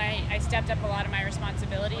demands, and I stepped up a lot of my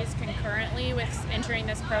responsibilities concurrently with entering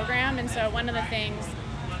this program. And so one of the things,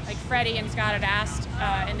 like Freddie and Scott had asked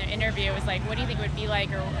in the interview, was like, what do you think it would be like,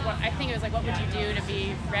 or what, I think it was like, what would you do to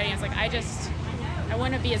be ready? And I was like, I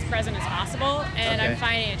want to be as present as possible, and Okay. I'm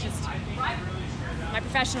finding it just my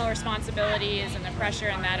professional responsibilities and the pressure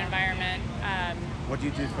in that environment. what do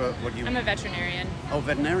you do for what do you? I'm a veterinarian. Oh,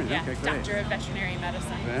 veterinarian. Yeah, Okay, great. doctor of veterinary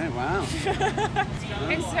medicine. Okay, wow.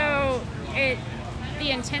 And so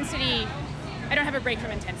the intensity, I don't have a break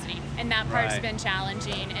from intensity, and that part's Right. been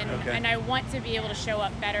challenging. Okay. And I want to be able to show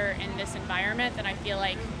up better in this environment than I feel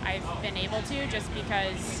like I've been able to, just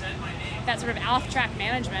because that sort of off-track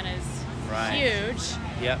management is Right. huge.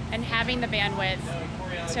 Yep. And having the bandwidth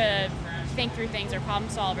to think through things, or problem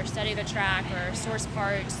solve, or study the track, or source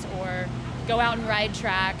parts, or go out and ride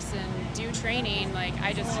tracks and do training, like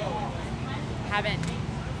I just haven't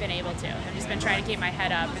been able to. I've just been trying to keep my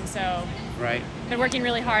head up, and so Right. I've been working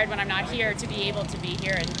really hard when I'm not here to be able to be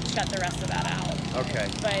here and shut the rest of that out. Okay.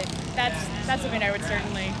 But that's something I would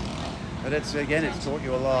certainly. But it's taught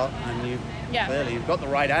you a lot, and you Yeah. clearly you've got the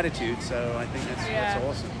right attitude. So I think that's Yeah.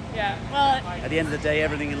 awesome. Yeah. Well, At the end of the day,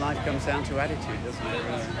 everything in life comes down to attitude, doesn't it?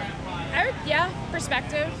 Really?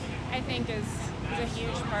 perspective, I think, is a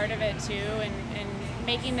huge part of it too, and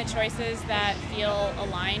making the choices that feel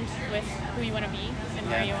aligned with who you want to be and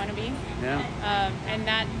where you want to be. Yeah. And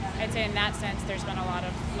that, I'd say in that sense, there's been a lot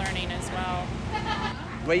of learning as well.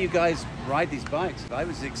 Where you guys ride these bikes, I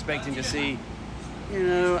was expecting to see,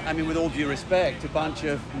 I mean, with all due respect, a bunch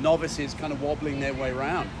of novices kind of wobbling their way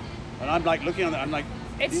around. And I'm like looking on that, I'm like,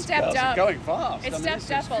 It's these stepped girls up. are going fast. It's I mean, stepped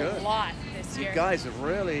this up is a good. lot this You year. guys have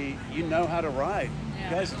really, you know how to ride. Yeah.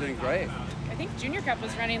 You guys are doing great. I think Junior Cup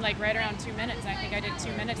was running like right around 2 minutes. I think I did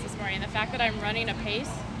 2 minutes this morning. And the fact that I'm running a pace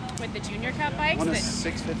with the Junior Cup bikes, On a that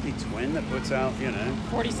 650 twin that puts out,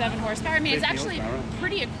 47 horsepower. I mean, it's 50 actually horsepower.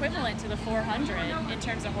 pretty equivalent to the 400 in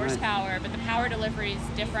terms of horsepower, but the power delivery is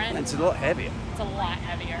different. and it's a lot heavier. It's a lot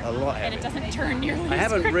heavier. A lot And heavier. it doesn't turn nearly I as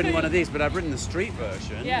haven't ridden quickly. one of these, but I've ridden the street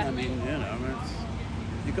version. Yeah. I mean,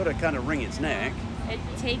 you've got to kind of wring its neck, It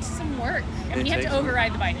takes some work. I It mean, you have to takes some-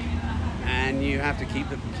 override the bike. and you have to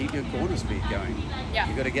keep your corner speed going. Yeah.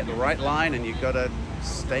 You've got to get the right line, and you've got to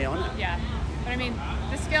stay on it. Yeah. But I mean,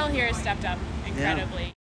 the skill here has stepped up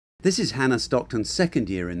incredibly. This is Hannah Stockton's second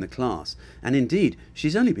year in the class, and indeed,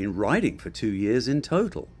 she's only been riding for 2 years in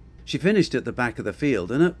total. She finished at the back of the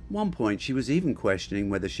field, and at one point she was even questioning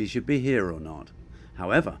whether she should be here or not.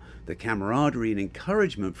 However, the camaraderie and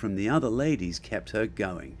encouragement from the other ladies kept her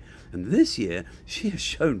going, and this year she has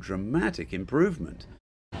shown dramatic improvement.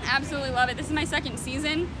 Absolutely love it. This is my second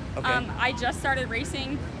season. Okay. I just started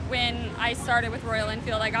racing when I started with Royal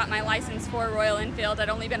Enfield. I got my license for Royal Enfield. I'd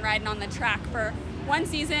only been riding on the track for 1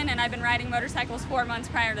 season, and I've been riding motorcycles 4 months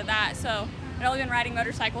prior to that. So I'd only been riding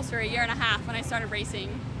motorcycles for 1.5 years when I started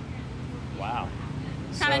racing. Wow.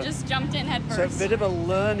 Kind of just jumped in head So first. a bit of a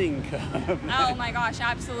learning curve. Oh my gosh,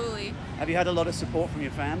 absolutely. Have you had a lot of support from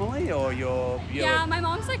your family or your Yeah, my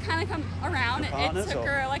mom's like kind of come around. Your It partners, took or-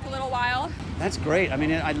 her like a little while. That's great. I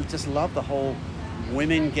mean, I just love the whole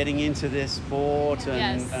women getting into this sport,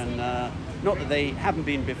 and, Yes. and not that they haven't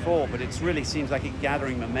been before, but it really seems like it's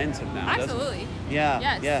gathering momentum now. doesn't it? Absolutely. Yeah.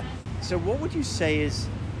 Yes. Yeah. So, what would you say is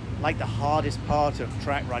like the hardest part of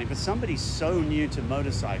track riding for somebody so new to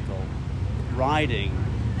motorcycle riding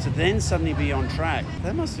to then suddenly be on track?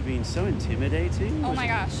 That must have been so intimidating. Oh Was my it-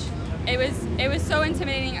 gosh, it was so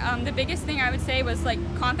intimidating. The biggest thing I would say was like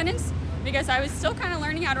confidence, because I was still kind of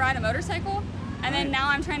learning how to ride a motorcycle, and then Right. now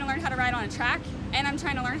I'm trying to learn how to ride on a track, and I'm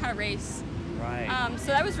trying to learn how to race. Right. So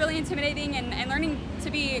that was really intimidating, and learning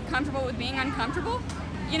to be comfortable with being uncomfortable.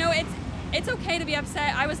 It's okay to be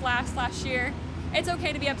upset. I was last year. It's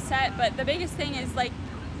okay to be upset, but the biggest thing is like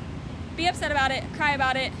be upset about it, cry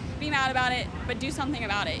about it, be mad about it, but do something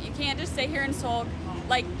about it. You can't just sit here and sulk.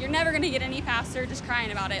 Like, you're never gonna get any faster just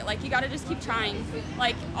crying about it. Like, you gotta just keep trying.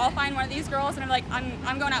 Like, I'll find one of these girls and I'm like,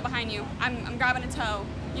 I'm going out behind you. I'm grabbing a toe.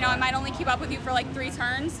 I might only keep up with you for like 3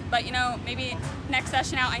 turns, but maybe next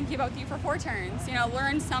session out I can keep up with you for 4 turns.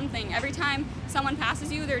 Learn something. Every time someone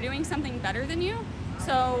passes you, they're doing something better than you.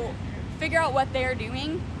 So figure out what they're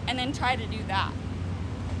doing and then try to do that.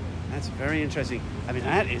 That's very interesting. I mean,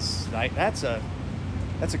 that is like, that's a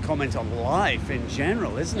comment on life in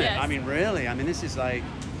general, isn't it? Yes. I mean, really, I mean, this is like,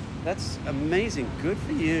 that's amazing. Good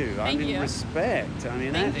for you. Thank I mean, you. Respect. I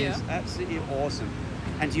mean, Thank that you. is absolutely awesome.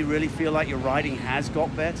 And do you really feel like your riding has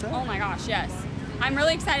got better? Oh my gosh, yes. I'm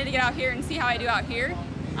really excited to get out here and see how I do out here.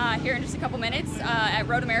 Here in just a couple minutes. At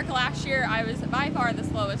Road America last year, I was by far the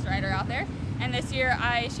slowest rider out there. And this year,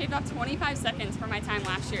 I shaved off 25 seconds for my time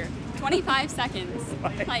last year. 25 seconds.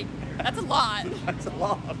 Right. Like, that's a lot. That's a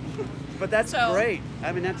lot. But that's So- great.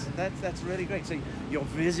 I mean, that's really great. So you're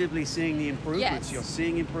visibly seeing the improvements. Yes. You're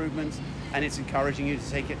seeing improvements, and it's encouraging you to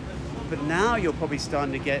take it. But now you're probably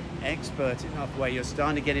starting to get expert enough where you're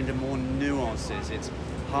starting to get into more nuances. It's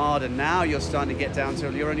harder. Now you're starting to get down to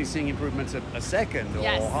you're only seeing improvements of a second or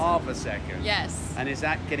Yes. half a second. Yes. And is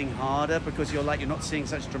that getting harder because you're not seeing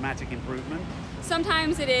such dramatic improvement?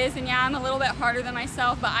 Sometimes it is, and yeah, I'm a little bit harder than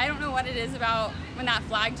myself, but I don't know what it is about when that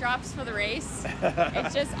flag drops for the race.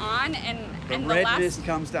 It's just on, and The and red last, mist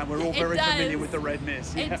comes down. We're all It very familiar does. with the red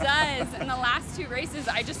mist. It Yeah. does. And the last two races,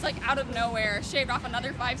 I just like out of nowhere shaved off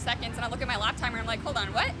another 5 seconds, and I look at my lap timer and I'm like, hold on,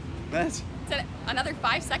 what? That's Said another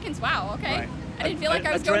 5 seconds? Wow, okay. right. I didn't feel like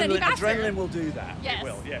I was going any faster. Adrenaline will do that. Yes. It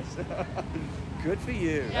will, yes. Good for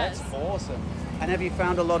you. Yes. That's awesome. And have you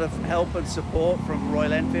found a lot of help and support from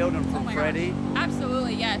Royal Enfield and Oh from my Freddie? gosh.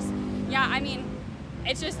 Absolutely, yes. Yeah, I mean,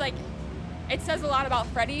 it's just like, it says a lot about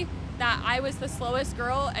Freddie that I was the slowest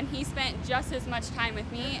girl and he spent just as much time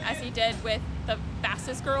with me as he did with the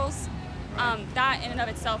fastest girls. Right. That in and of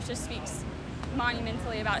itself just speaks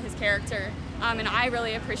monumentally about his character. And I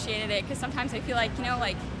really appreciated it because sometimes I feel like,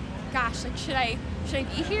 gosh, like should I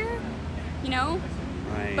be here?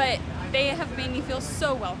 Right. But they have made me feel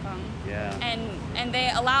so welcome. Yeah. And they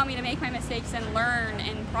allow me to make my mistakes and learn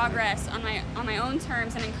and progress on my own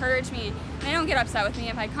terms and encourage me. And they don't get upset with me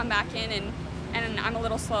if I come back in and I'm a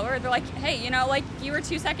little slower. They're like, hey, like you were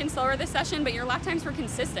 2 seconds slower this session, but your lap times were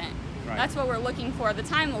consistent. Right. That's what we're looking for. The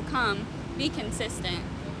time will come. Be consistent.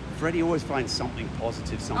 Freddie always finds something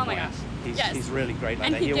positive somewhere. Oh my gosh. He's really great like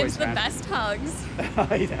And that. he always gives the has. best hugs.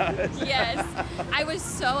 He does. Yes. I was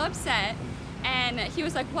so upset. And he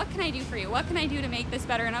was like, what can I do for you? What can I do to make this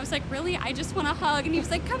better? And I was like, really? I just want a hug. And he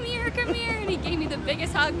was like, come here. And he gave me the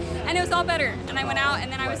biggest hug. And it was all better. And I went out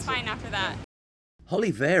and then I was fine after that.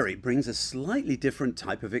 Holly Vary brings a slightly different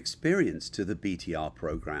type of experience to the BTR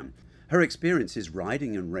program. Her experience is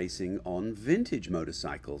riding and racing on vintage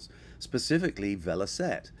motorcycles, specifically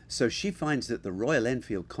Velocette. So she finds that the Royal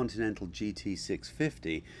Enfield Continental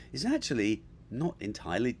GT650 is actually not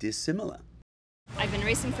entirely dissimilar. I've been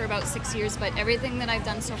racing for about 6 years, but everything that I've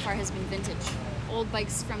done so far has been vintage. Old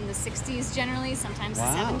bikes from the 60s generally, sometimes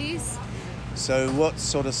Wow. the 70s. So what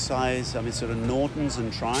sort of size, sort of Nortons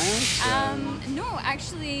and Triumphs? No,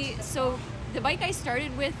 actually, so the bike I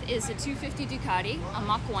started with is a 250 Ducati, a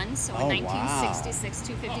Mach 1, so a Oh, 1966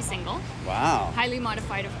 250 single. Wow. Highly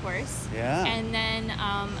modified, of course. Yeah. And then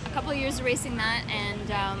a couple of years of racing that,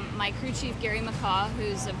 and my crew chief, Gary McCaw,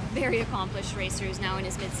 who's a very accomplished racer, who's now in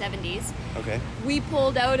his mid-70s, Okay. we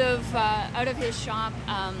pulled out of his shop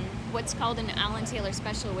what's called an Alan Taylor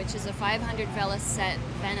Special, which is a 500 Velocette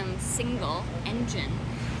Venom single engine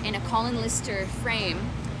in a Colin Lister frame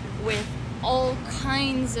with all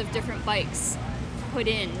kinds of different bikes put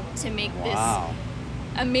in to make Wow.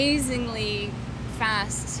 this amazingly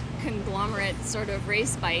fast conglomerate sort of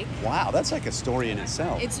race bike. Wow, that's like a story in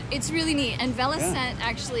itself. It's really neat, and Velocette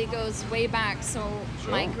actually goes way back. So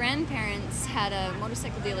my Sure. grandparents had a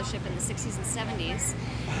motorcycle dealership in the 60s and 70s,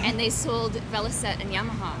 and they sold Velocette and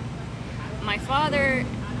Yamaha. My father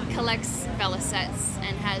collects Velocettes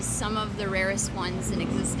and has some of the rarest ones in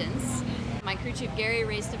existence. My crew chief Gary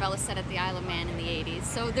raced a Velocette at the Isle of Man in the 80s.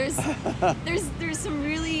 So there's some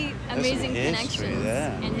really amazing history connections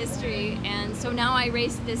there. and history. And so now I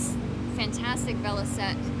race this fantastic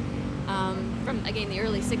Velocette from, again, the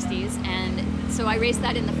early 60s. And so I raced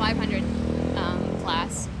that in the 500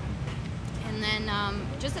 class. And then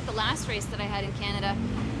just at the last race that I had in Canada,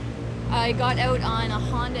 I got out on a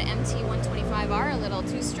Honda MT-125R, a little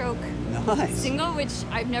two-stroke Nice. single, which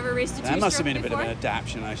I've never raced a two-stroke That must have been a bit of before. an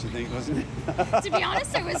adaptation, I should think, wasn't it? To be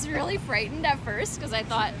honest, I was really frightened at first because I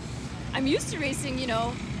thought, I'm used to racing,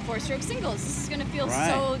 four-stroke singles. This is going to feel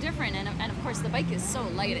so different. And of course, the bike is so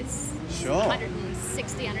light. It's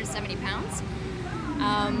 160, 170 pounds.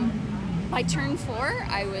 By turn 4,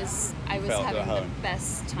 I was having the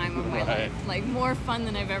best time of my life. Like, more fun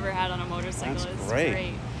than I've ever had on a motorcycle. That's It's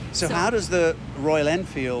great. So how does the Royal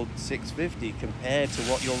Enfield 650 compare to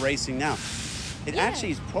what you're racing now? it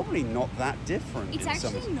actually is probably not that different. It's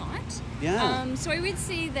actually not. Yeah. So I would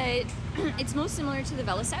say that it's most similar to the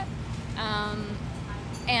Veloset.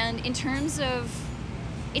 And in terms of,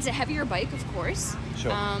 it's a heavier bike, of course.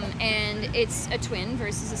 Sure. And it's a twin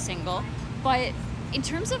versus a single. But in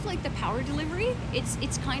terms of like the power delivery,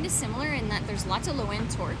 it's kind of similar in that there's lots of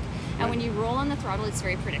low-end torque. And when you roll on the throttle, it's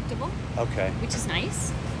very predictable. Okay. Which is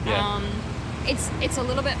nice. Yeah. It's a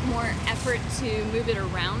little bit more effort to move it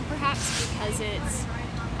around, perhaps,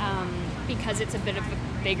 because it's a bit of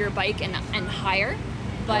a bigger bike and higher.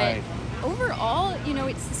 But overall, you know,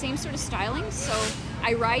 it's the same sort of styling. So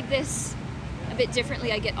I ride this a bit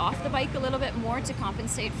differently. I get off the bike a little bit more to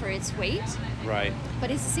compensate for its weight. Right.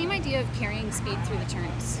 But it's the same idea of carrying speed through the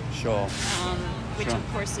turns. Sure. Which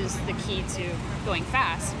of course is the key to going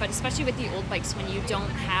fast. But especially with the old bikes, when you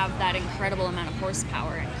don't have that incredible amount of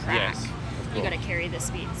horsepower and crack, you got to carry the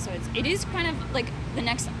speed. So it is kind of like the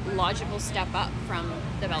next logical step up from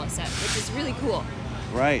the Veloset, which is really cool.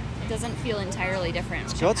 Right. It doesn't feel entirely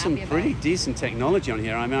different. It's got some pretty decent technology on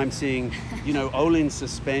here. I mean, I'm seeing, you know, Olin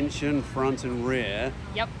suspension, front and rear.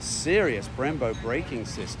 Yep. Serious Brembo braking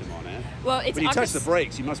system on it. Well, it's when you touch the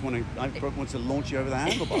brakes, you must want to launch you over the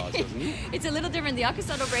handlebars, doesn't it? It's a little different. The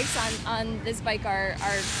Akasato brakes on this bike are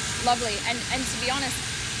lovely, and to be honest,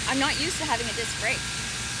 I'm not used to having a disc brake.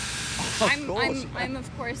 I'm of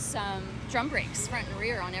course drum brakes front and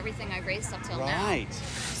rear on everything I've raced up till now. Right.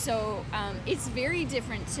 So it's very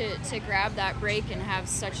different to grab that brake and have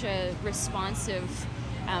such a responsive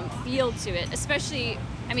feel to it. Especially,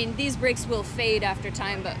 I mean, these brakes will fade after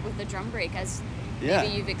time, but with the drum brake, as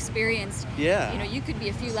maybe you've experienced, you know, you could be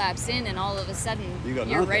a few laps in and all of a sudden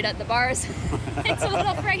you're right at the bars. It's a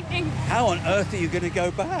little frightening. How on earth are you going to go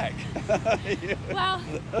back? Well,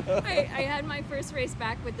 I had my first race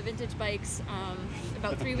back with the vintage bikes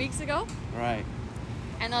about 3 weeks ago. Right.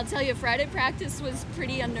 And I'll tell you, Friday practice was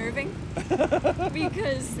pretty unnerving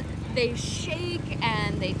because they shake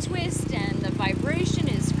and they twist and the vibration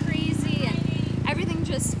is crazy and everything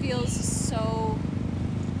just feels so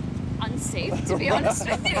unsafe, to be honest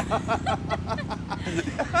with you. And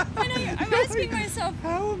I'm asking myself,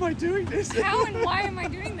 how am I doing this? How and why am I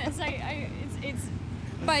doing this?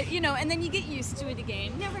 But, you know, and then you get used to it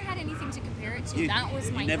again. Never had anything to compare it to. That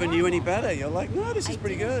was my You never knew any better. You're like, no, this is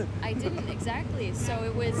pretty good. I didn't, exactly. So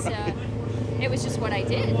it was just what I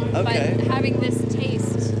did. Okay. But having this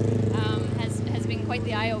taste has been quite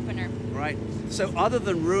the eye-opener. Right. So other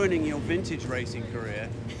than ruining your vintage racing career,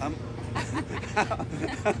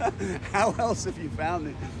 how else have you found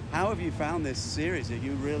it? How have you found this series? Are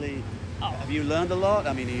you really, have you learned a lot?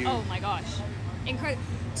 I mean, are you... Oh my gosh. Incredible.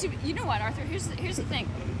 You know what, Arthur? Here's the thing.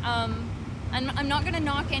 I'm not going to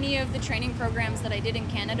knock any of the training programs that I did in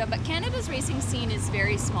Canada, but Canada's racing scene is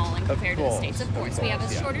very small in compared to the States. Of course, we have a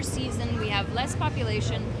shorter season, we have less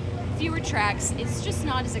population, fewer tracks. It's just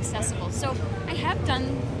not as accessible. So I have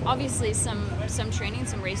done obviously some training,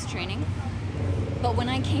 some race training. But when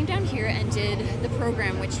I came down here and did the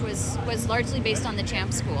program, which was largely based on the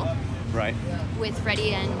Champ School, right, with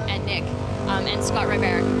Freddie and Nick and Scott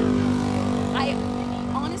Rybert, I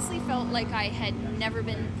honestly felt like I had never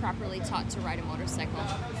been properly taught to ride a motorcycle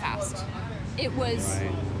fast. It was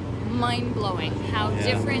mind-blowing how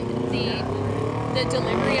different the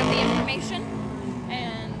delivery of the information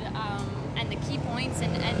and the key points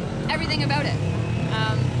and everything about it.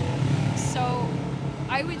 So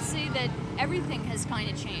I would say that everything has kind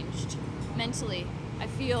of changed mentally. I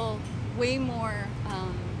feel way more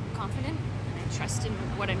confident. Trust in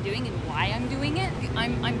what I'm doing and why I'm doing it.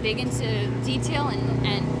 I'm big into detail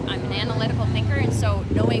and I'm an analytical thinker, and so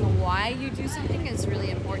knowing why you do something is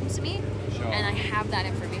really important to me. Sure. And I have that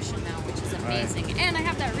information now, which is amazing. Right. And I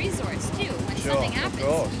have that resource too. When something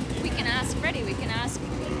happens, we can ask Freddie, we can ask,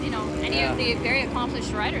 you know, any of the very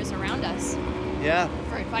accomplished riders around us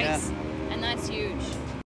for advice. And that's huge.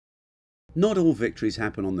 Not all victories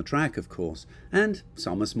happen on the track, of course, and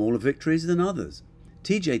some are smaller victories than others.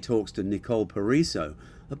 TJ talks to Nicole Pariso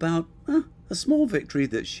about a small victory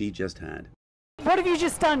that she just had. What have you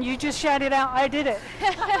just done? You just shouted out, I did it.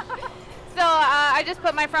 So I just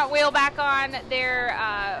put my front wheel back on.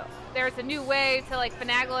 There's a new way to like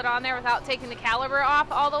finagle it on there without taking the caliper off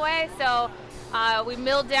all the way. So we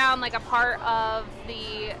milled down like a part of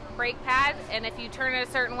the brake pad, and if you turn it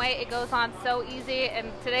a certain way, it goes on so easy.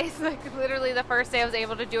 And today's like literally the first day I was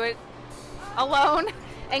able to do it alone.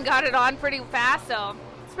 And got it on pretty fast, so I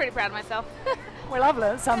was pretty proud of myself. Well, I've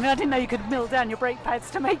learned something. I didn't know you could mill down your brake pads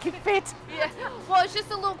to make it fit. Yeah, well, it's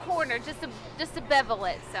just a little corner, just to bevel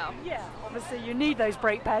it, so. Yeah, obviously you need those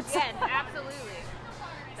brake pads. Yes, absolutely.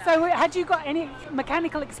 So had you got any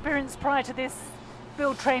mechanical experience prior to this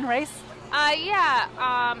build train race?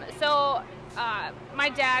 My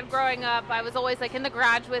dad, growing up, I was always like in the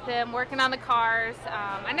garage with him, working on the cars.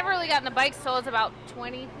 I never really got into bikes till I was about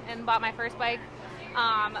 20 and bought my first bike.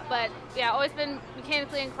 But yeah, always been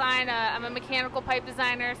mechanically inclined. I'm a mechanical pipe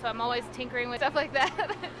designer, so I'm always tinkering with stuff like that.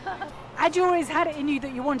 Had you always had it in you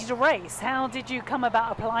that you wanted to race? How did you come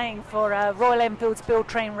about applying for Royal Enfield's Build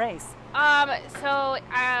Train Race?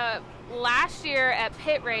 Last year at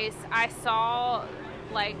Pit Race, I saw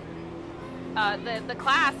like the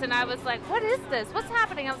class, and I was like, what is this? What's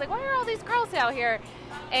happening? I was like, why are all these girls out here?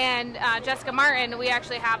 And Jessica Martin, we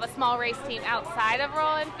actually have a small race team outside of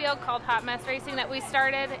Royal Enfield called Hot Mess Racing that we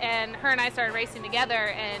started, and her and I started racing together,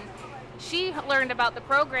 and she learned about the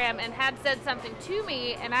program and had said something to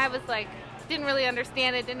me, and I was like, didn't really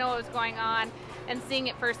understand it, didn't know what was going on, and seeing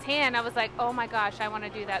it firsthand, I was like, oh my gosh, I want to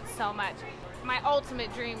do that so much. My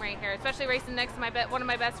ultimate dream right here, especially racing next to one of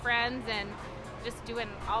my best friends and just doing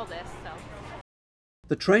all this. So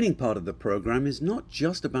the training part of the program is not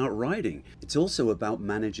just about riding, it's also about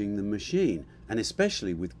managing the machine, and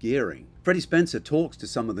especially with gearing. Freddie Spencer talks to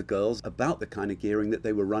some of the girls about the kind of gearing that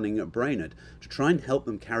they were running at Brainerd to try and help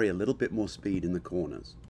them carry a little bit more speed in the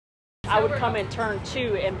corners. I would come in turn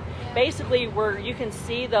 2, and basically where you can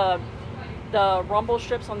see the rumble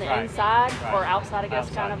strips on the inside or outside, I guess,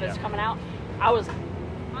 kind of is coming out. I was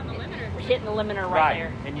on the limiter, hitting the limiter right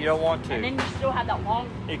there. And you don't want to. And then you still have that long.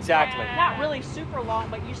 Exactly. Not really super long,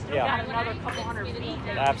 but you still got another couple hundred feet.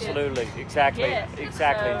 Absolutely. Exactly.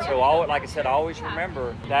 Exactly. So, like I said, I always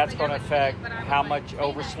remember that's going to affect how much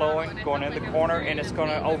overslowing going in the corner, and it's going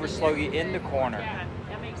to overslow you in the corner. Yeah,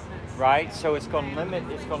 that makes sense. Right, so it's going to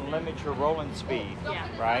limit your rolling speed,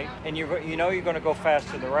 right? And you're going to go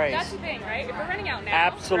fast in the race. That's the thing, right? If we're running out now,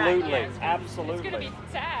 absolutely, absolutely, it's going to be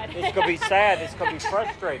sad. It's going to be sad. It's going to be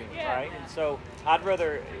frustrating, right? And so I'd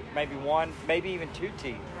rather maybe one, maybe even 2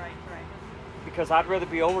 teeth. Right. Because I'd rather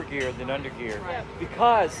be over geared than under geared. Right.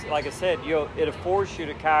 Because, like I said, it'll force you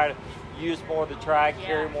to kind of use more of the track,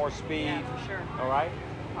 carry more speed. Yeah, for sure. All right.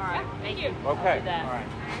 All right. Thank you. Okay. All right.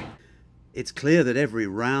 It's clear that every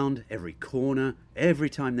round, every corner, every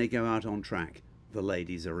time they go out on track, the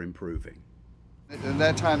ladies are improving. In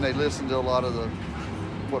that time, they listened to a lot of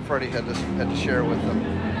what Freddie had to share with them.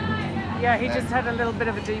 Yeah, he just had a little bit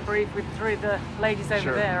of a debrief with 3 of the ladies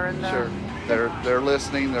over there, and they're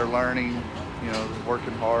listening, they're learning,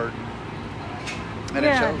 working hard, and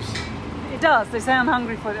it shows. It does. They sound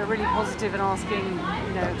hungry for it. They're really positive and asking,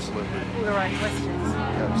 Absolutely. all the right questions.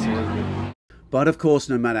 Absolutely. But of course,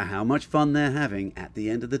 no matter how much fun they're having, at the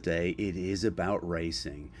end of the day, it is about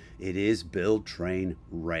racing. It is build, train,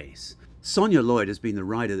 race. Sonia Lloyd has been the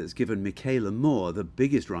rider that's given Michaela Moore the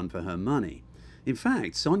biggest run for her money. In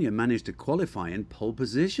fact, Sonia managed to qualify in pole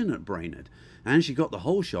position at Brainerd, and she got the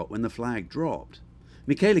whole shot when the flag dropped.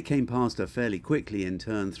 Michaela came past her fairly quickly in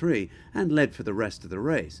turn 3 and led for the rest of the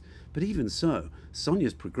race. But even so,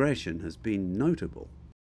 Sonia's progression has been notable.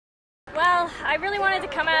 Well, I really wanted to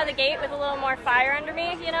come out of the gate with a little more fire under me,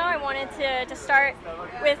 I wanted to start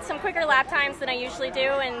with some quicker lap times than I usually do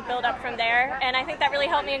and build up from there, and I think that really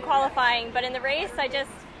helped me in qualifying. But in the race,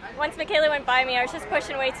 once Michaela went by me, I was just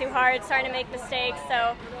pushing way too hard, starting to make mistakes,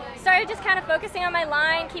 so started just kind of focusing on my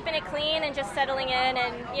line, keeping it clean, and just settling in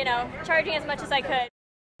and, charging as much as I could.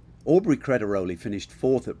 Aubrey Crederoli finished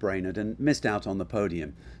 4th at Brainerd and missed out on the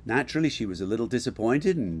podium. Naturally, she was a little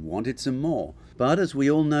disappointed and wanted some more. But as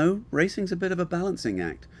we all know, racing's a bit of a balancing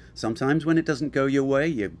act. Sometimes when it doesn't go your way,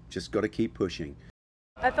 you've just got to keep pushing.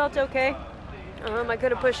 I felt okay. I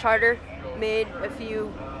could have pushed harder, made a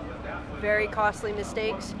few very costly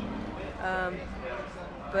mistakes.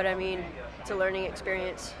 But it's a learning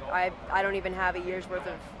experience. I don't even have a year's worth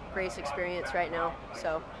of race experience right now,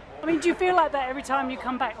 so. Do you feel like that every time you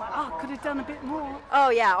come back? Like, could have done a bit more?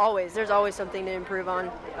 Oh yeah, always. There's always something to improve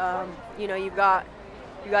on. You've got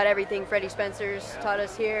everything Freddie Spencer's taught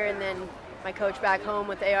us here, and then my coach back home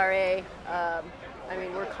with ARA.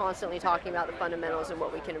 We're constantly talking about the fundamentals and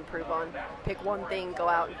what we can improve on. Pick one thing, go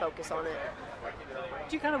out and focus on it.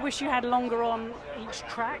 Do you kind of wish you had longer on each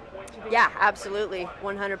track? Yeah, absolutely,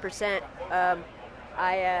 100%.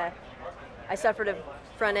 I suffered a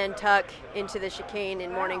front end tuck into the chicane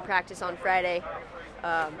in morning practice on Friday,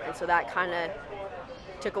 and so that kind of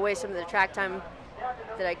took away some of the track time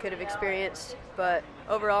that I could have experienced, but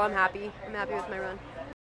overall I'm happy with my run.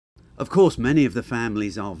 Of course, many of the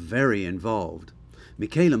families are very involved.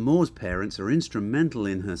 Michaela Moore's parents are instrumental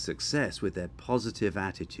in her success with their positive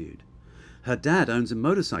attitude. Her dad owns a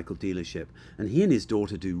motorcycle dealership, and he and his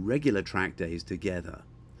daughter do regular track days together.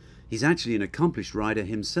 He's actually an accomplished rider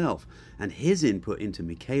himself, and his input into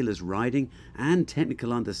Michaela's riding and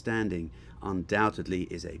technical understanding undoubtedly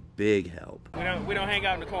is a big help. We don't hang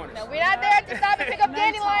out in the corners. No, we're not there to stop and pick up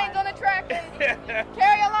dandelions on the track and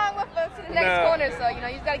carry along with us to the next corner. So, you know,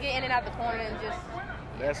 you just got to get in and out the corner and just...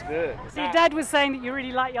 That's good. So your dad was saying that you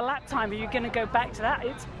really like your lap time. Are you going to go back to that?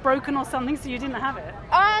 It's broken or something, so you didn't have it?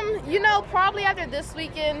 You know, probably after this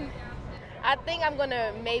weekend, I think I'm going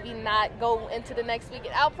to maybe not go into the next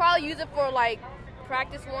weekend. I'll probably use it for, like,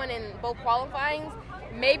 practice 1 and both qualifyings.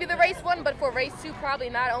 Maybe the race 1, but for race 2, probably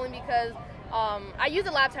not, only because I use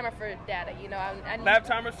a lap timer for data, you know. Lap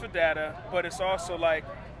timers for data, but it's also like,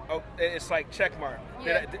 it's like check mark.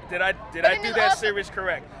 Yeah. Did I do that series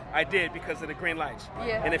correct? I did, because of the green lights.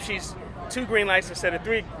 Yeah. And if she's 2 green lights instead of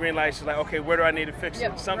 3 green lights, she's like, okay, where do I need to fix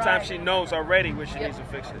it? Sometimes she knows already where she needs to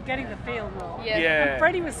fix it. Getting the feel more. Yeah. And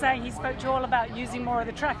Freddie was saying he spoke to you all about using more of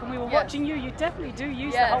the track, and we were watching you. You definitely do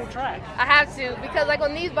use the whole track. I have to, because like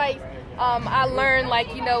on these bikes, I learned,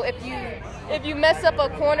 like, you know, if you mess up a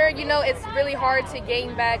corner, you know, it's really hard to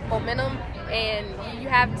gain back momentum, and you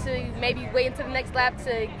have to maybe wait until the next lap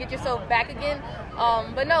to get yourself back again.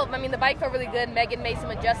 But no, I mean, the bike felt really good. Megan made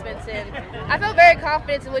some adjustments, and I felt very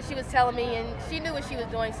confident in what she was telling me, and she knew what she was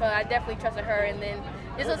doing, so I definitely trusted her. And then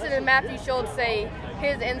just listening to Matthew Schultz say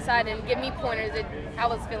his insight and give me pointers, I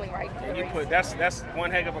was feeling right. That's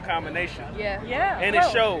one heck of a combination. Yeah. And it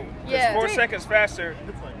showed. It's 4 seconds faster.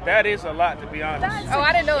 That is a lot, to be honest.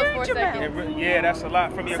 I didn't know it was 4 seconds. Yeah, that's a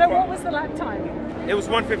lot from your. So what was the lap time? It was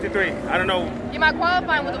 1:53. I don't know. Yeah, my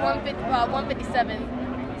qualifying was 1:57.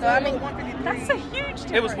 So I mean, that's a huge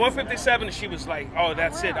difference. It was 1:57, and she was like, "Oh,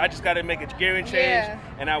 that's it. I just got to make a gearing change,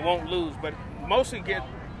 and I won't lose." But mostly,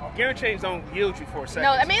 gearing change don't yield you 4 seconds.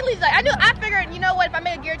 No, I mean, at least like I figured, you know what? If I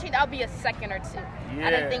make a gear change, I'll be a second or 2. Yeah.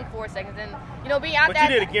 I didn't think 4 seconds, and you know, being out but there.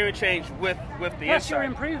 But you did a gearing change with the Plus inside. your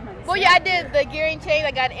improvements. Well, yeah, I did the gearing change.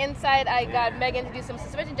 I got inside. I got Megan to do some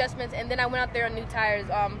suspension adjustments, and then I went out there on new tires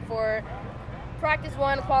for practice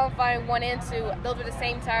 1, qualifying 1 and 2. Those were the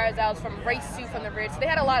same tires I was from race 2 from the ridge, so they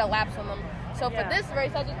had a lot of laps on them. So for this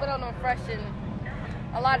race, I just went on them fresh, and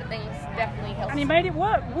a lot of things definitely helped. And you made it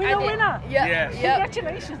work. Winner. Yeah.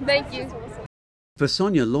 Congratulations. Thank you. For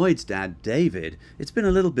Sonia Lloyd's dad, David, it's been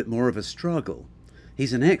a little bit more of a struggle.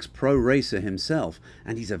 He's an ex-pro racer himself,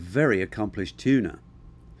 and he's a very accomplished tuner.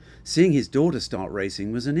 Seeing his daughter start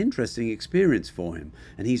racing was an interesting experience for him,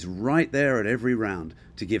 and he's right there at every round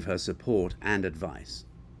to give her support and advice.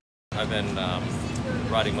 I've been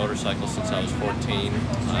riding motorcycles since I was 14.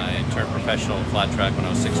 I turned professional in flat track when I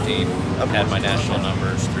was 16. I've had my national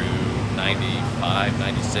numbers through 95,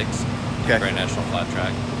 96, Grand National Flat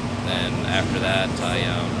Track. Then after that, I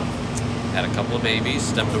had a couple of babies,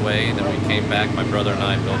 stepped away, then we came back. My brother and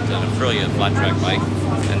I built an Aprilia flat track bike,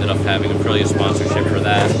 ended up having Aprilia sponsorship for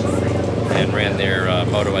that, and ran their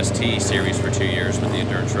Moto ST series for 2 years with the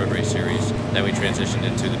Endurance Road Race series. Then we transitioned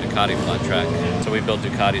into the Ducati flat track. So we built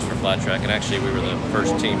Ducatis for flat track, and actually we were the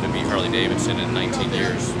first team to beat Harley-Davidson in 19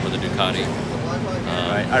 years with a Ducati.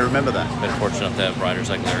 Right, I remember that. Been fortunate enough to have riders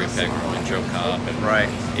like Larry Pegram and Joe Cobb, and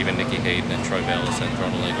even Nicky Hayden and Troy Bayless had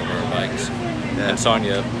thrown a leg over our bikes. And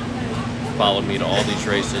Sonia followed me to all these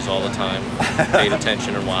races all the time, paid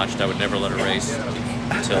attention and watched. I would never let her race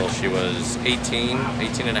until she was 18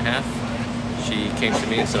 and a half. She came to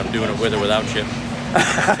me and said, I'm doing it with or without Chip.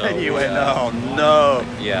 So, you went, oh no,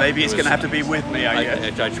 yeah, maybe it's going to have to be with me, I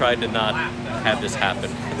guess. I tried to not have this happen.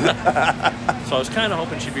 So I was kind of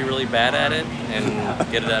hoping she'd be really bad at it and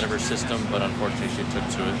get it out of her system, but unfortunately she took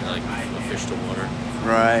to it like a fish to water.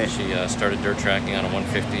 Right. She started dirt tracking on a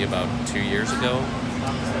 150 about 2 years ago,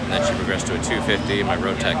 and then she progressed to a 250, my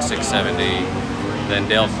Rotax 670. Then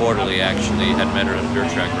Dale Quarterly actually had met her at a dirt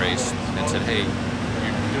track race and said, hey,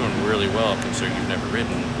 you're doing really well considering you've never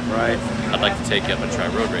ridden. Right. I'd like to take you up and try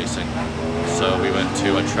road racing. So we went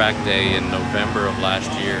to a track day in November of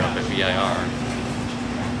last year up at VIR.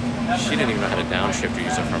 She didn't even know how to downshift or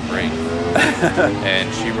use a front brake.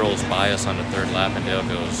 And she rolls by us on the third lap, and Dale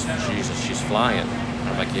goes, Jesus, she's flying. And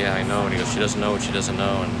I'm like, yeah, I know. And he goes, she doesn't know what she doesn't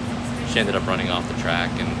know. And she ended up running off the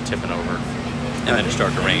track and tipping over. And then it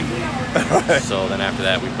started to rain. So then after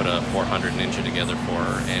that, we put a 400 Ninja together for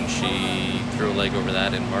her, and she threw a leg over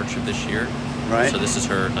that in March of this year. Right. So this is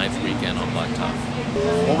her 9th weekend on Blacktop.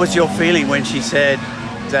 What was your feeling when she said,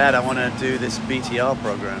 Dad, I want to do this BTR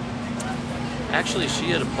program? Actually, she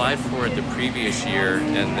had applied for it the previous year,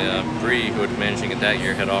 and Bree, who had been managing it that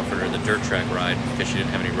year, had offered her the dirt track ride because she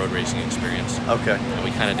didn't have any road racing experience. Okay. And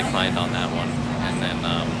we kind of declined on that one. And then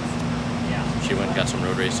she went and got some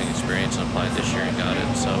road racing experience and applied this year and got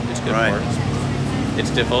it. So it's good for her. It's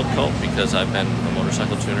difficult because I've been a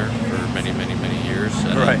motorcycle tuner for many, many, many years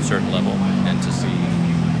at a certain level, and to see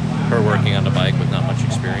her working on the bike with not much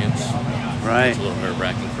experience, it's a little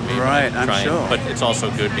nerve-wracking for me. I'm sure. But it's also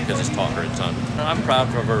good because it's taught her a ton. I'm proud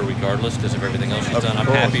of her regardless because of everything else she's done. I'm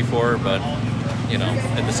happy for her, but you know,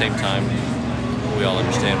 at the same time, we all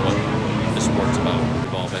understand what the sport's about.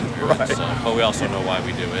 We've all been through it, so, but we also know why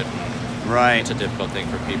we do it. It's a difficult thing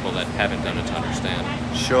for people that haven't done it to understand.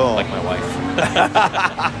 Sure. Like my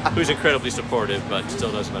wife, who's incredibly supportive but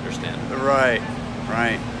still doesn't understand. Right.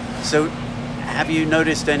 So, have you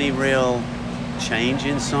noticed any real change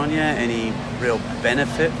in Sonia? Any real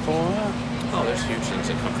benefit for her? Oh, there's huge things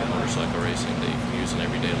that come from motorcycle racing that you can use in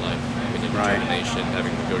everyday life. I mean, the determination,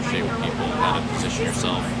 having to negotiate with people, how to position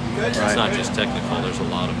yourself. It's not just technical. There's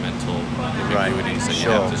a lot of mental ambiguities that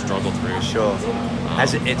you have to struggle through.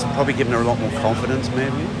 It's probably given her a lot more confidence,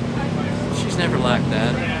 maybe? She's never lacked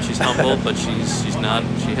that. She's humble, but she's not.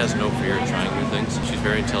 She has no fear of trying new things. She's a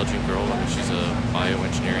very intelligent girl. I mean, she's a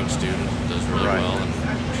bioengineering student, does really well,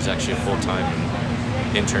 and she's actually a full-time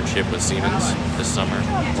internship with Siemens this summer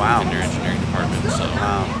in their engineering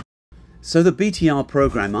department. So the BTR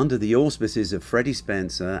program, under the auspices of Freddie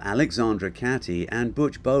Spencer, Alexandra Catty and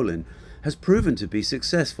Butch Bolin, has proven to be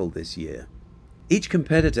successful this year. Each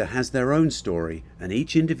competitor has their own story, and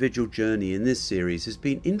each individual journey in this series has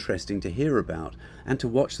been interesting to hear about and to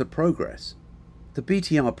watch the progress. The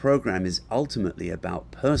BTR program is ultimately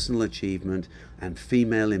about personal achievement and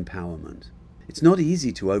female empowerment. It's not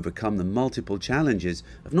easy to overcome the multiple challenges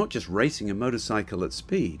of not just racing a motorcycle at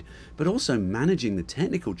speed, but also managing the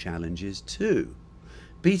technical challenges too.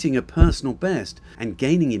 Beating a personal best and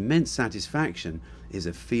gaining immense satisfaction is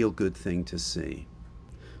a feel-good thing to see.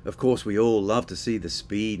 Of course, we all love to see the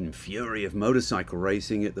speed and fury of motorcycle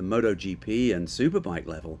racing at the MotoGP and Superbike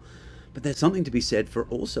level, but there's something to be said for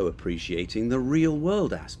also appreciating the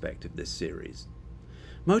real-world aspect of this series.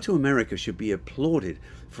 Moto America should be applauded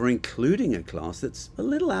for including a class that's a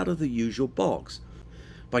little out of the usual box.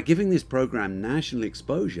 By giving this program national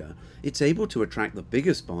exposure, it's able to attract the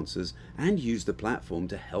bigger sponsors and use the platform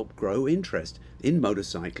to help grow interest in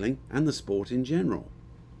motorcycling and the sport in general.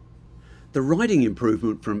 The riding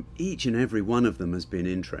improvement from each and every one of them has been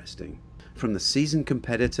interesting. From the seasoned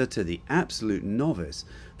competitor to the absolute novice,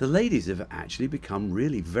 the ladies have actually become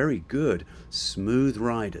really very good, smooth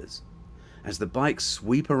riders. As the bikes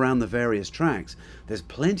sweep around the various tracks, there's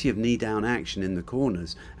plenty of knee-down action in the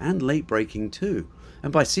corners and late braking too,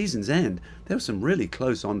 and by season's end, there were some really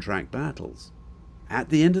close on-track battles. At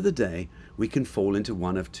the end of the day, we can fall into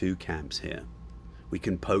one of two camps here. We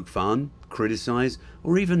can poke fun, criticize,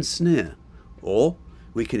 or even sneer, or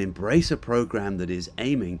we can embrace a program that is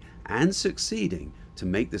aiming and succeeding to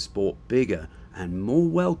make the sport bigger and more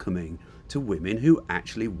welcoming to women who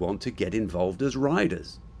actually want to get involved as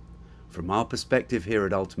riders. From our perspective here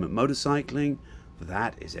at Ultimate Motorcycling,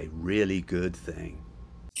 that is a really good thing.